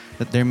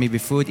 that there may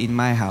be food in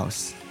my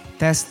house.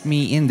 Test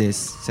me in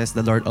this, says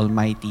the Lord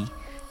Almighty,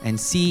 and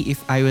see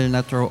if I will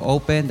not throw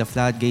open the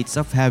floodgates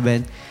of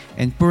heaven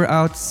and pour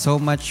out so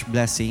much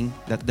blessing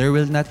that there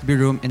will not be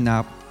room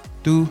enough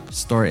to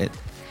store it."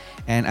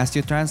 And as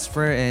you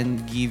transfer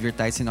and give your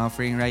tithes and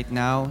offering right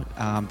now,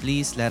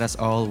 please let us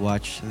all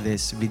watch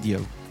this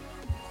video.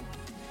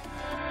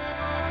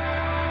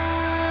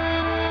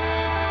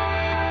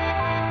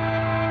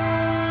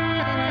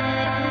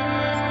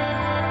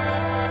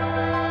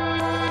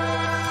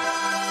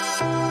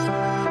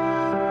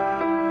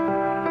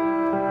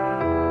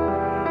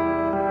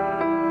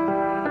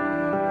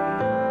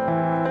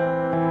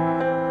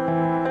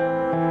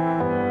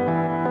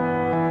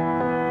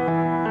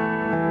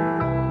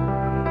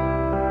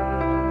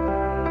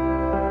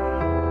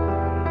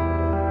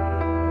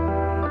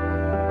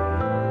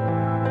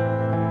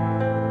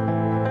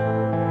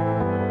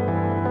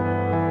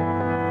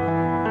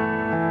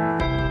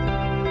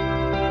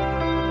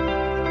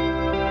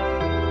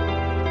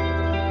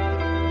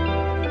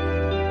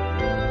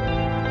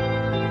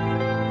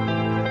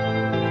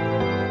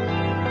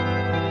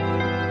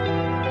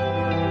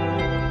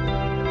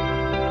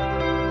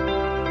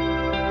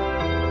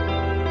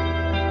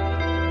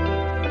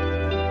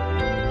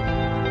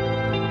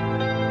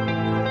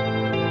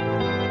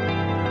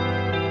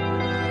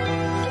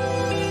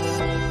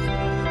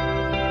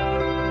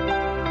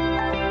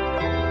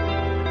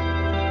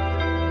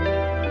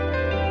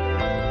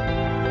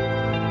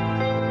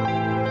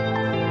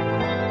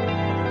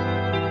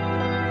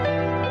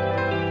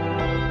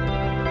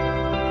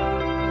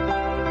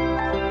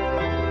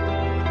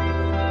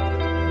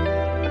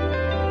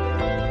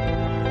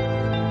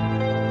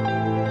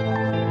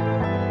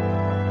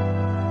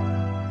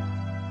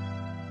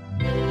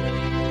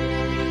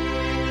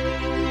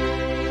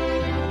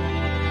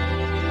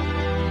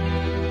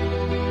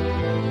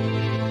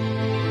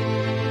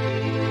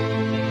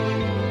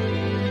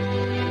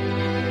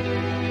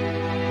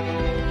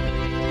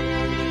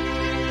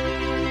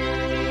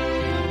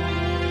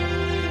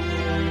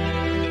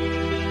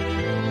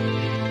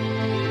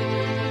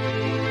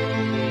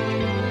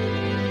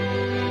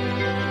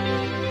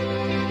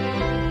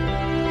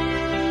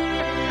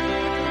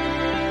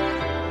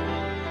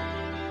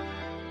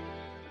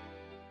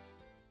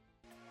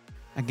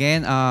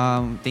 Again,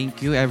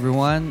 thank you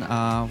everyone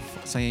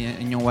sa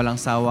inyong walang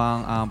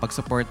sawang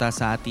pagsuporta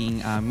sa ating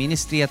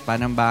ministry at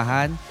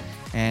panambahan.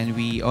 And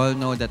we all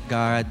know that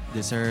God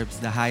deserves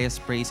the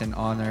highest praise and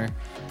honor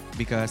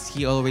because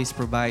He always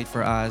provides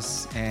for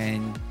us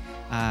and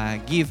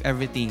give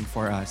everything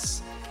for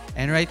us.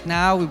 And right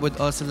now, we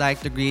would also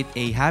like to greet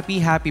a happy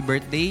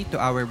birthday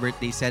to our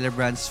birthday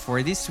celebrants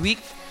for this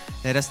week.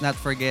 Let us not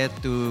forget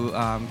to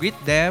greet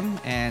them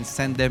and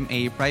send them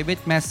a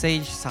private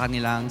message sa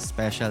kanilang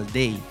special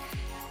day.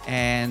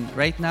 And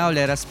right now,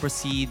 let us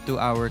proceed to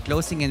our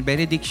closing and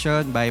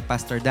benediction by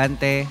Pastor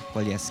Dante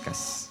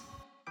Poliescas.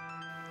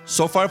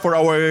 So far for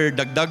our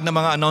dagdag na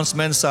mga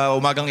announcements sa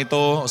umagang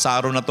ito, sa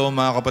araw na to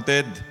mga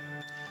kapatid.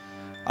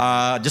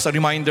 Just a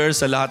reminder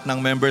sa lahat ng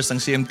members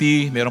ng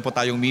CMT, meron po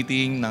tayong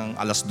meeting ng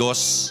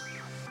 2:00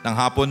 ng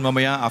hapon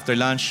mamaya after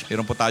lunch.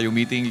 Meron po tayong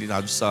meeting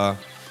sa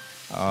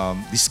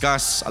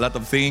discuss a lot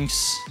of things.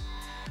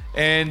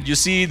 And you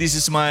see, this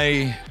is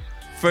my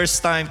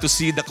first time to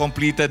see the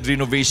completed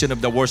renovation of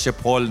the worship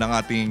hall ng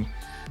ating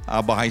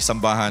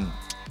bahay-sambahan.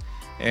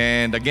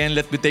 And again,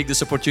 let me take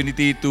this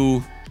opportunity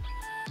to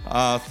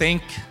thank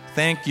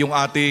yung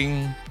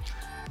ating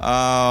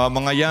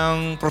mga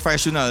young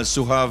professionals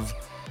who have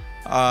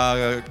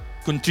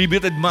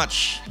contributed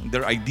much,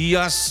 their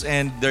ideas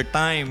and their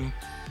time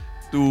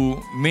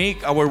to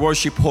make our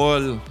worship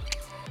hall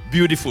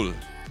beautiful.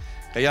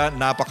 Kaya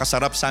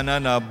napakasarap sana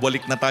na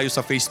balik na tayo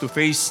sa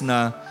face-to-face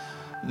na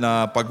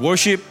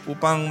pag-worship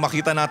upang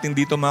makita natin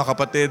dito mga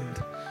kapatid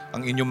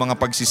ang inyong mga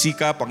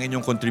pagsisikap, ang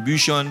inyong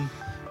contribution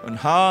on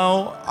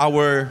how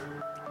our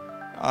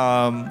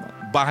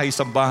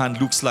bahay-sambahan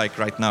looks like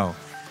right now.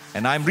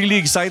 And I'm really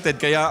excited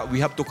kaya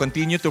we have to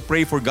continue to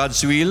pray for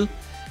God's will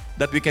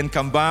that we can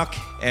come back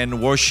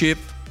and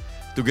worship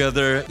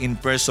together in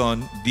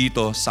person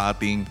dito sa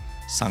ating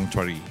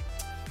sanctuary.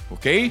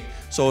 Okay?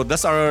 So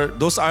those are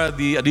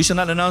the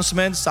additional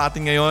announcements sa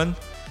atin ngayon.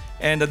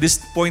 And at this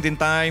point in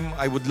time,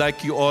 I would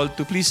like you all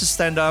to please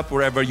stand up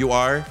wherever you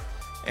are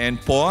and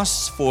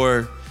pause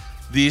for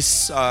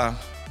this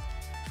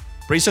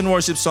praise and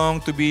worship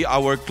song to be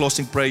our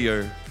closing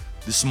prayer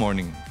this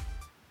morning.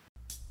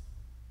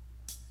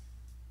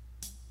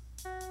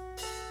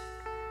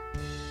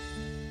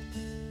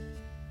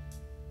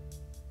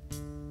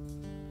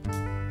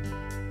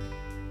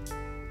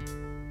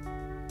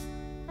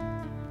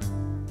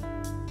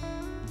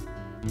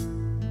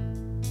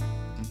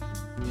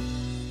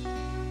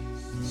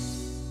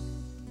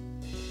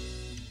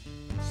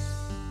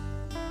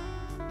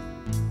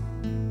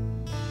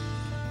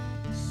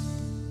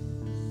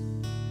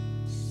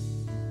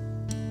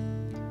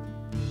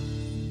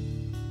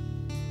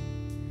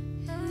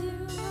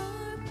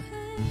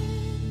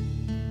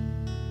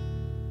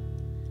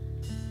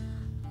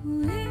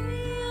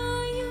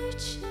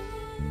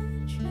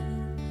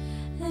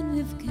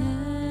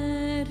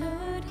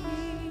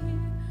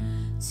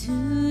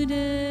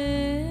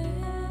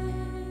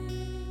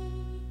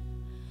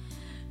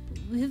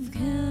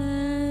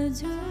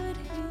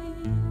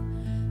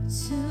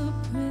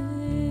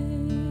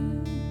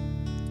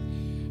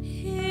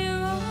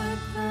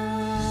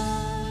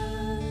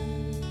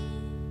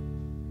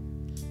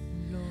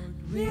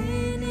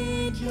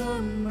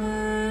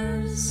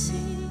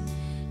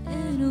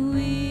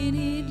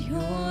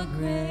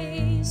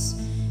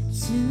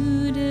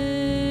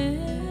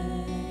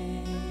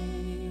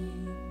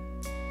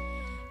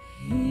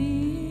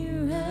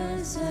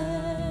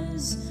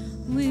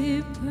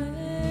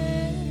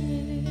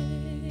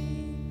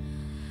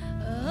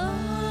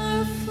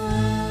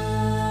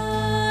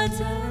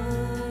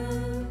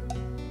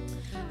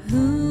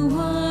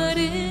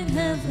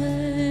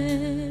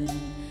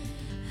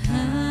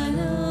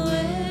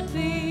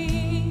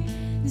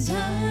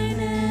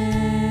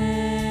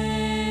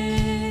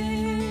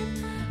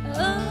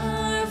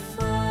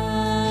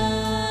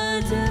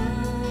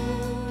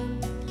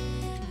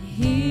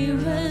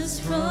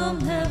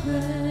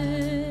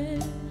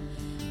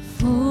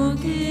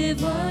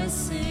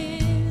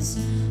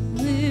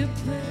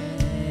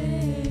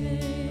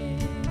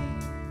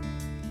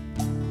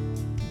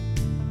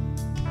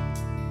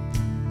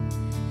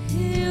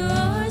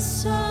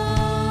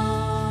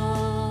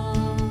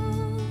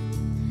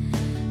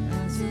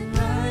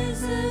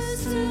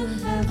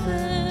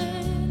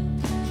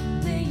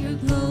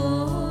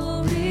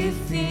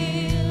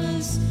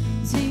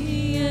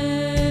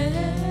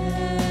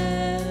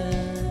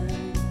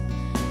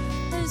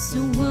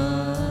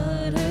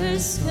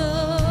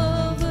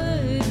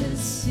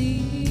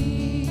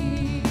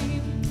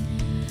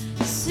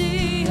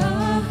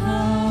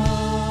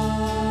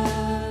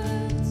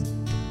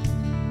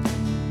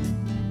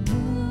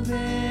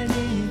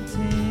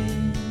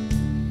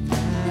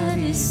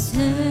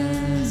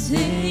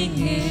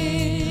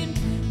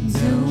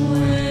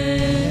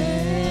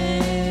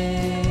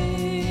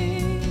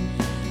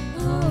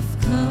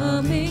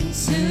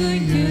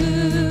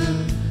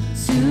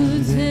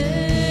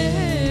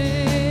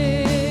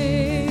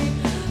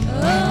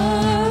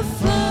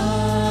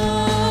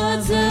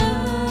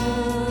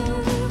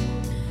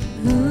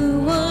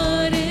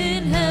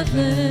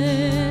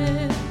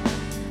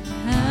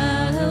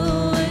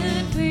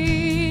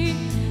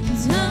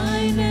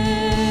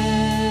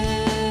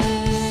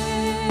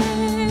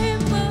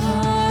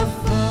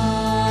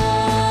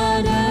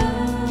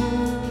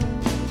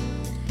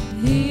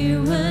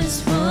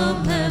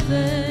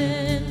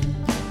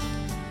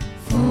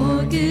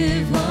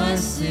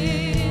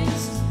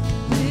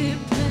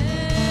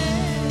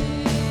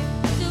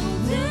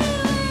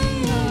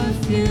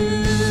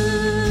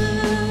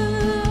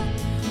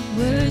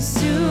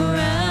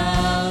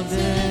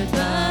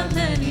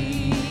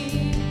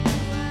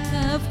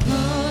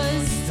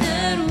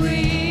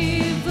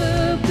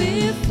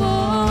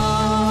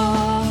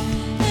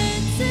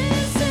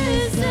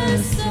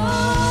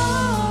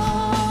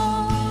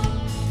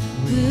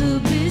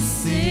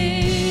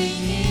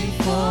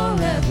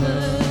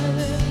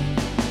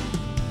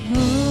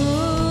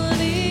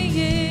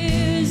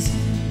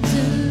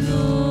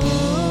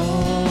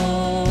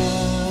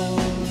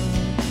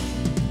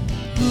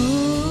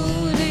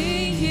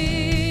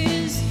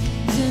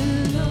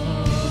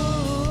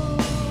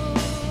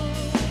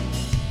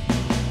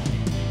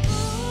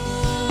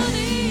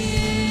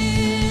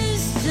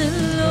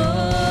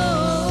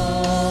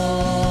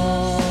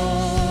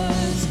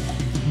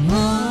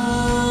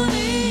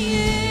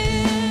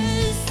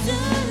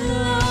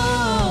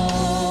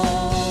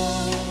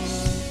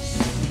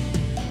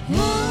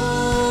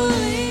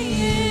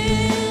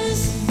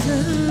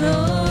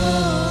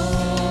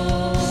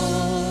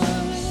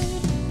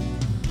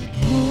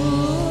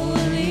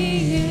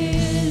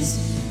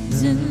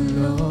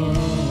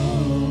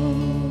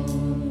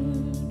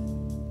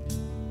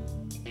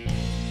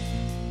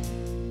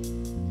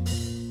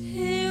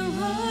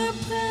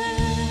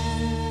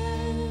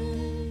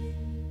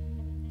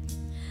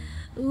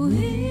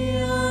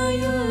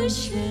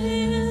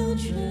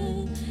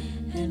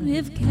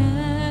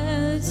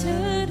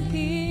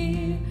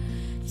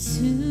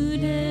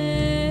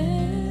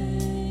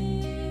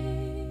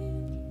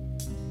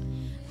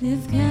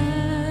 we've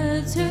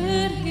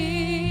gathered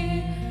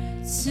here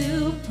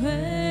to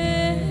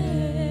pray.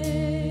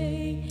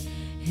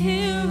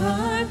 Hear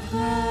our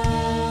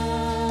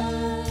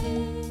cry.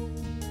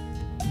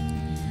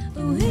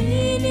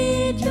 We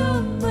need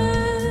your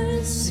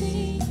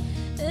mercy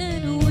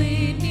and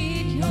we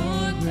need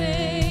your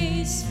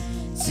grace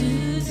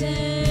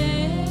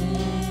today.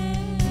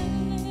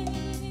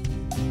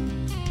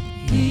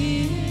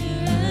 Hear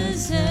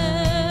us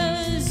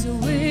as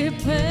we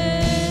pray.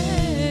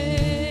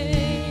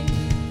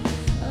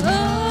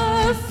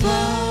 Our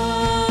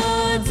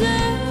Father,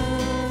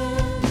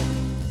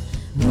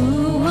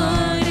 who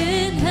art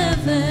in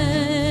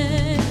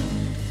heaven,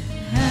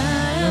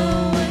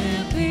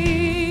 hallowed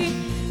be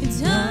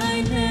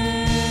thy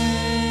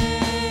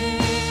name.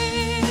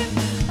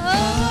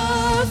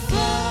 Our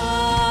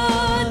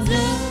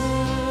Father,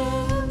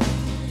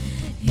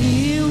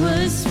 hear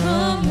us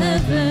from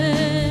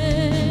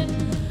heaven,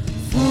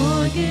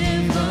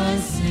 forgive our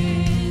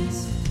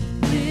sins,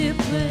 we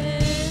pray.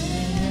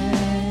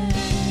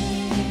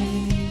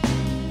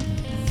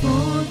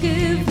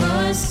 Forgive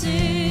our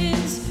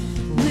sins,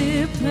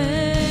 we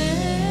pray.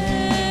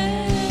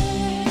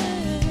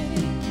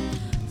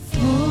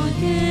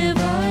 Forgive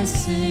our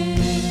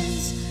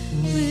sins,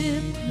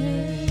 we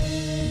pray.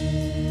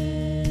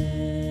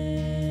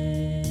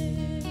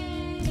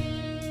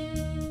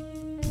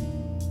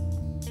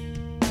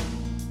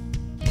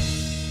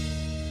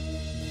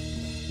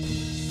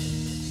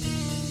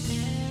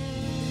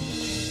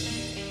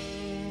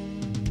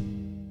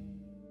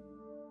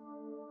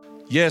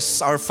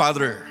 Yes, our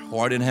Father, who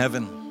art in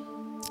heaven,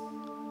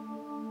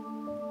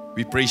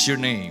 we praise your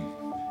name.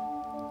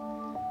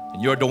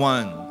 And you're the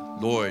one,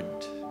 Lord,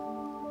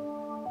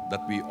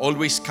 that we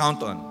always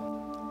count on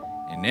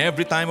in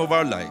every time of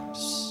our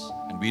lives.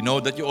 And we know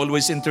that you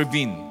always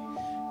intervene.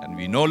 And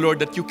we know, Lord,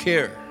 that you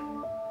care.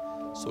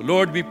 So,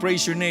 Lord, we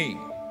praise your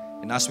name.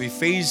 And as we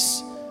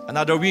face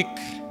another week,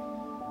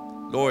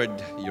 Lord,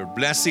 your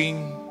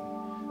blessing,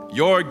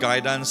 your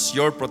guidance,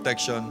 your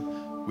protection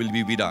will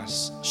be with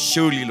us.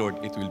 Surely,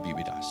 Lord, it will be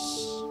with us.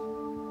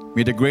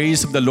 May the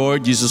grace of the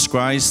Lord Jesus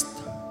Christ,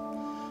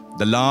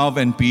 the love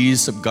and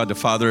peace of God the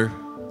Father,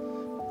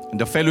 and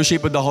the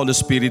fellowship of the Holy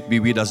Spirit be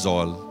with us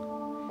all.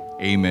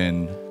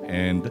 Amen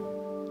and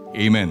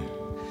amen.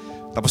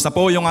 Tapos na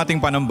po yung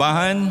ating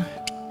panambahan.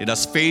 Let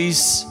us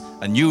face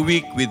a new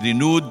week with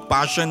renewed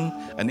passion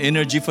and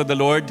energy for the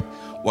Lord.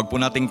 Huwag po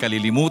nating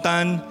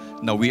kalilimutan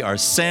na we are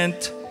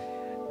sent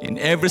in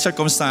every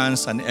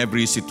circumstance and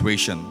every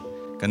situation.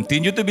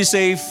 Continue to be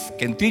safe.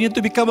 Continue to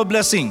become a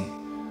blessing.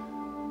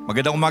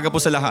 Magandang umaga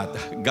po sa lahat.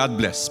 God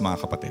bless, mga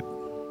kapatid.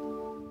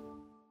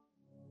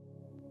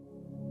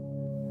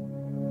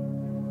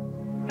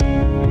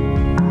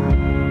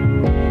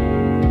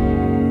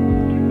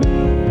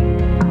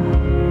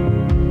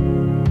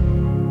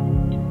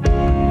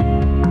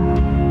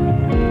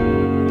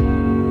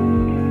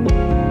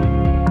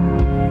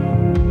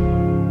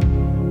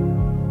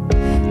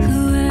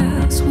 Who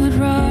else would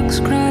rocks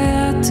cry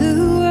out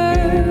to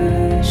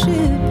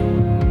worship?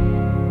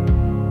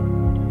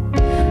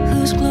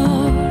 Whose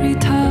glory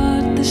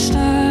taught the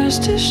stars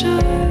to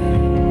shine?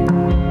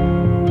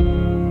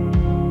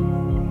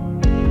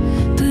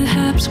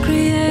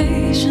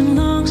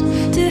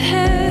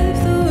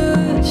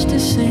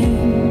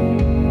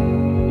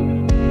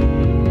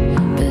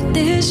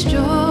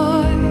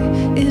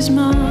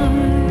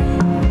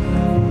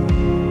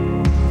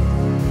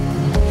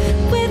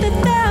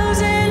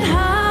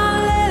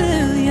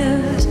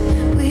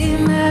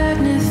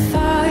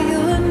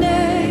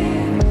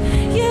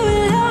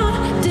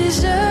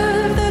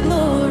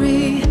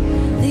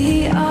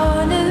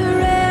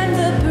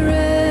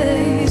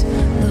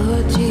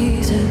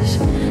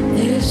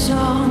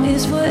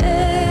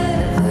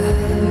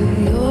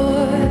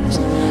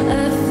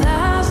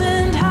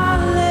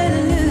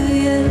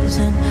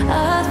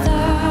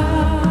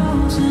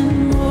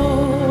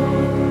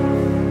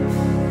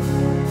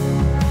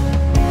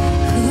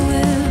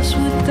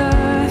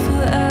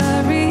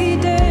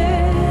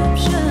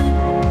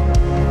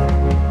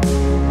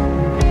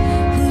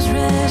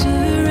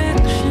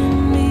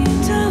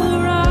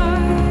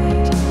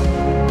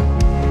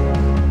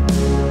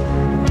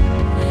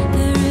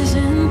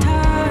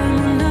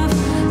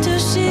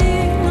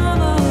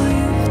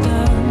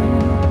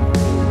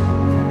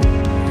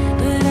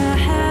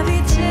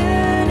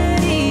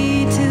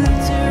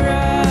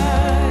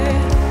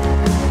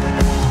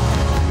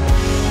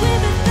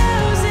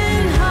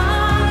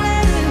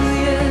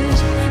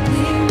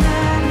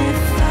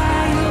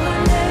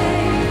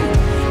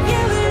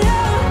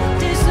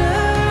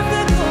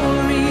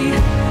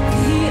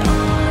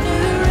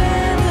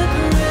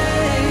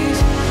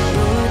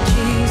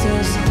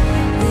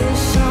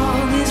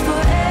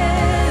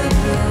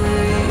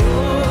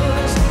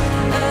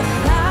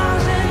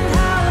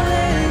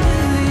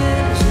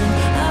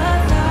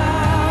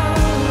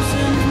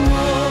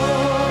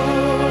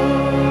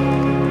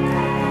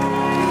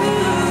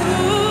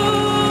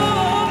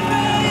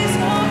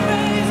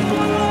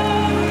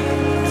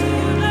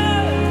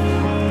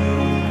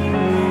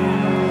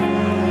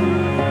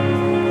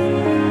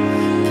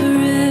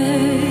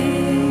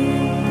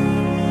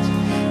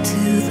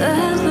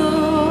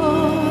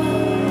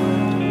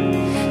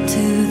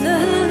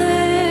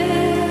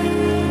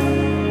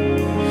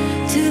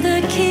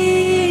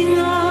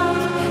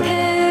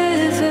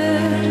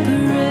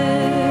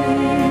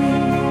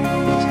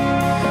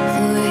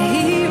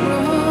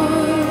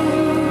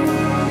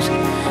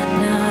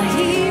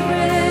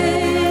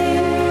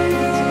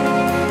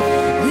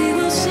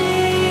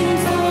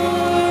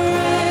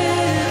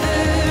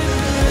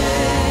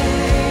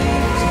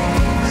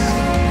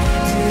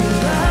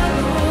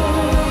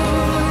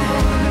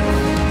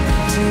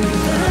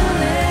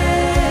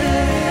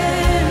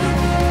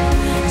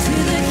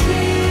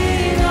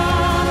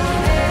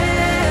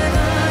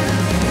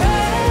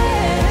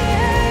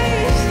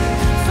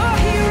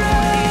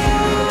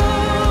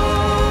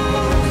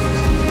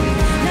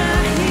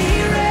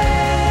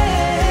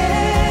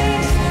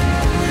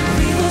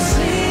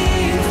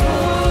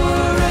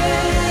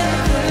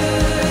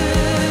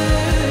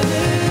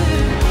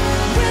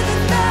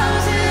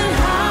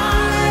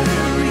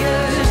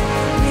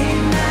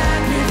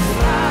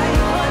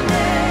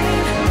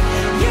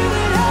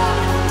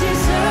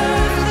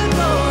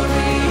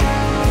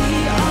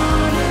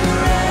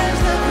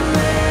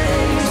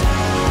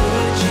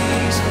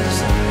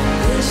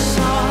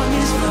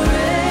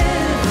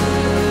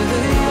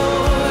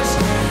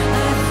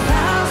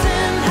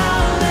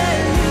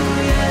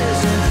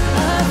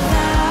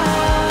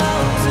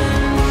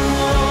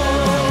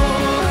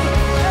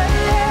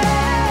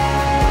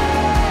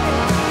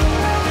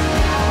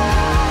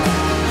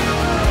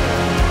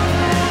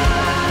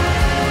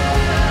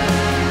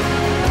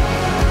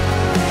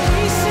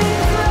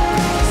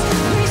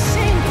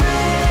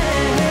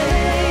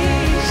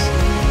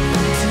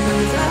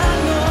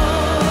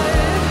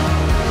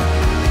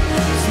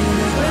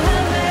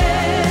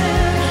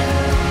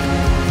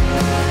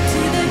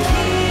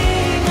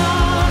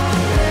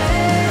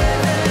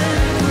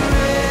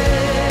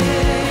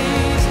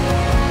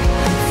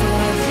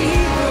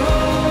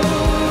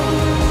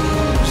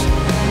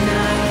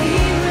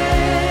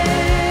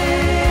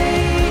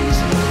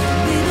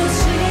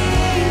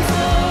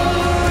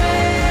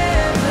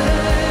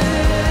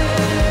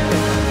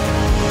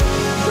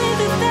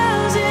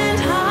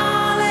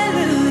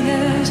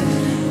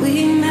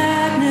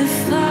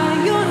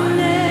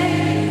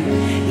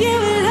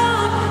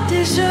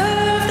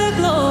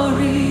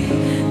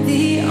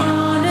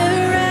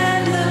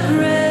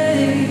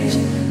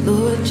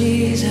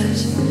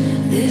 Jesus,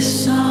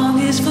 this song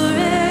is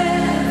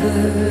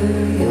forever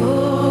yours.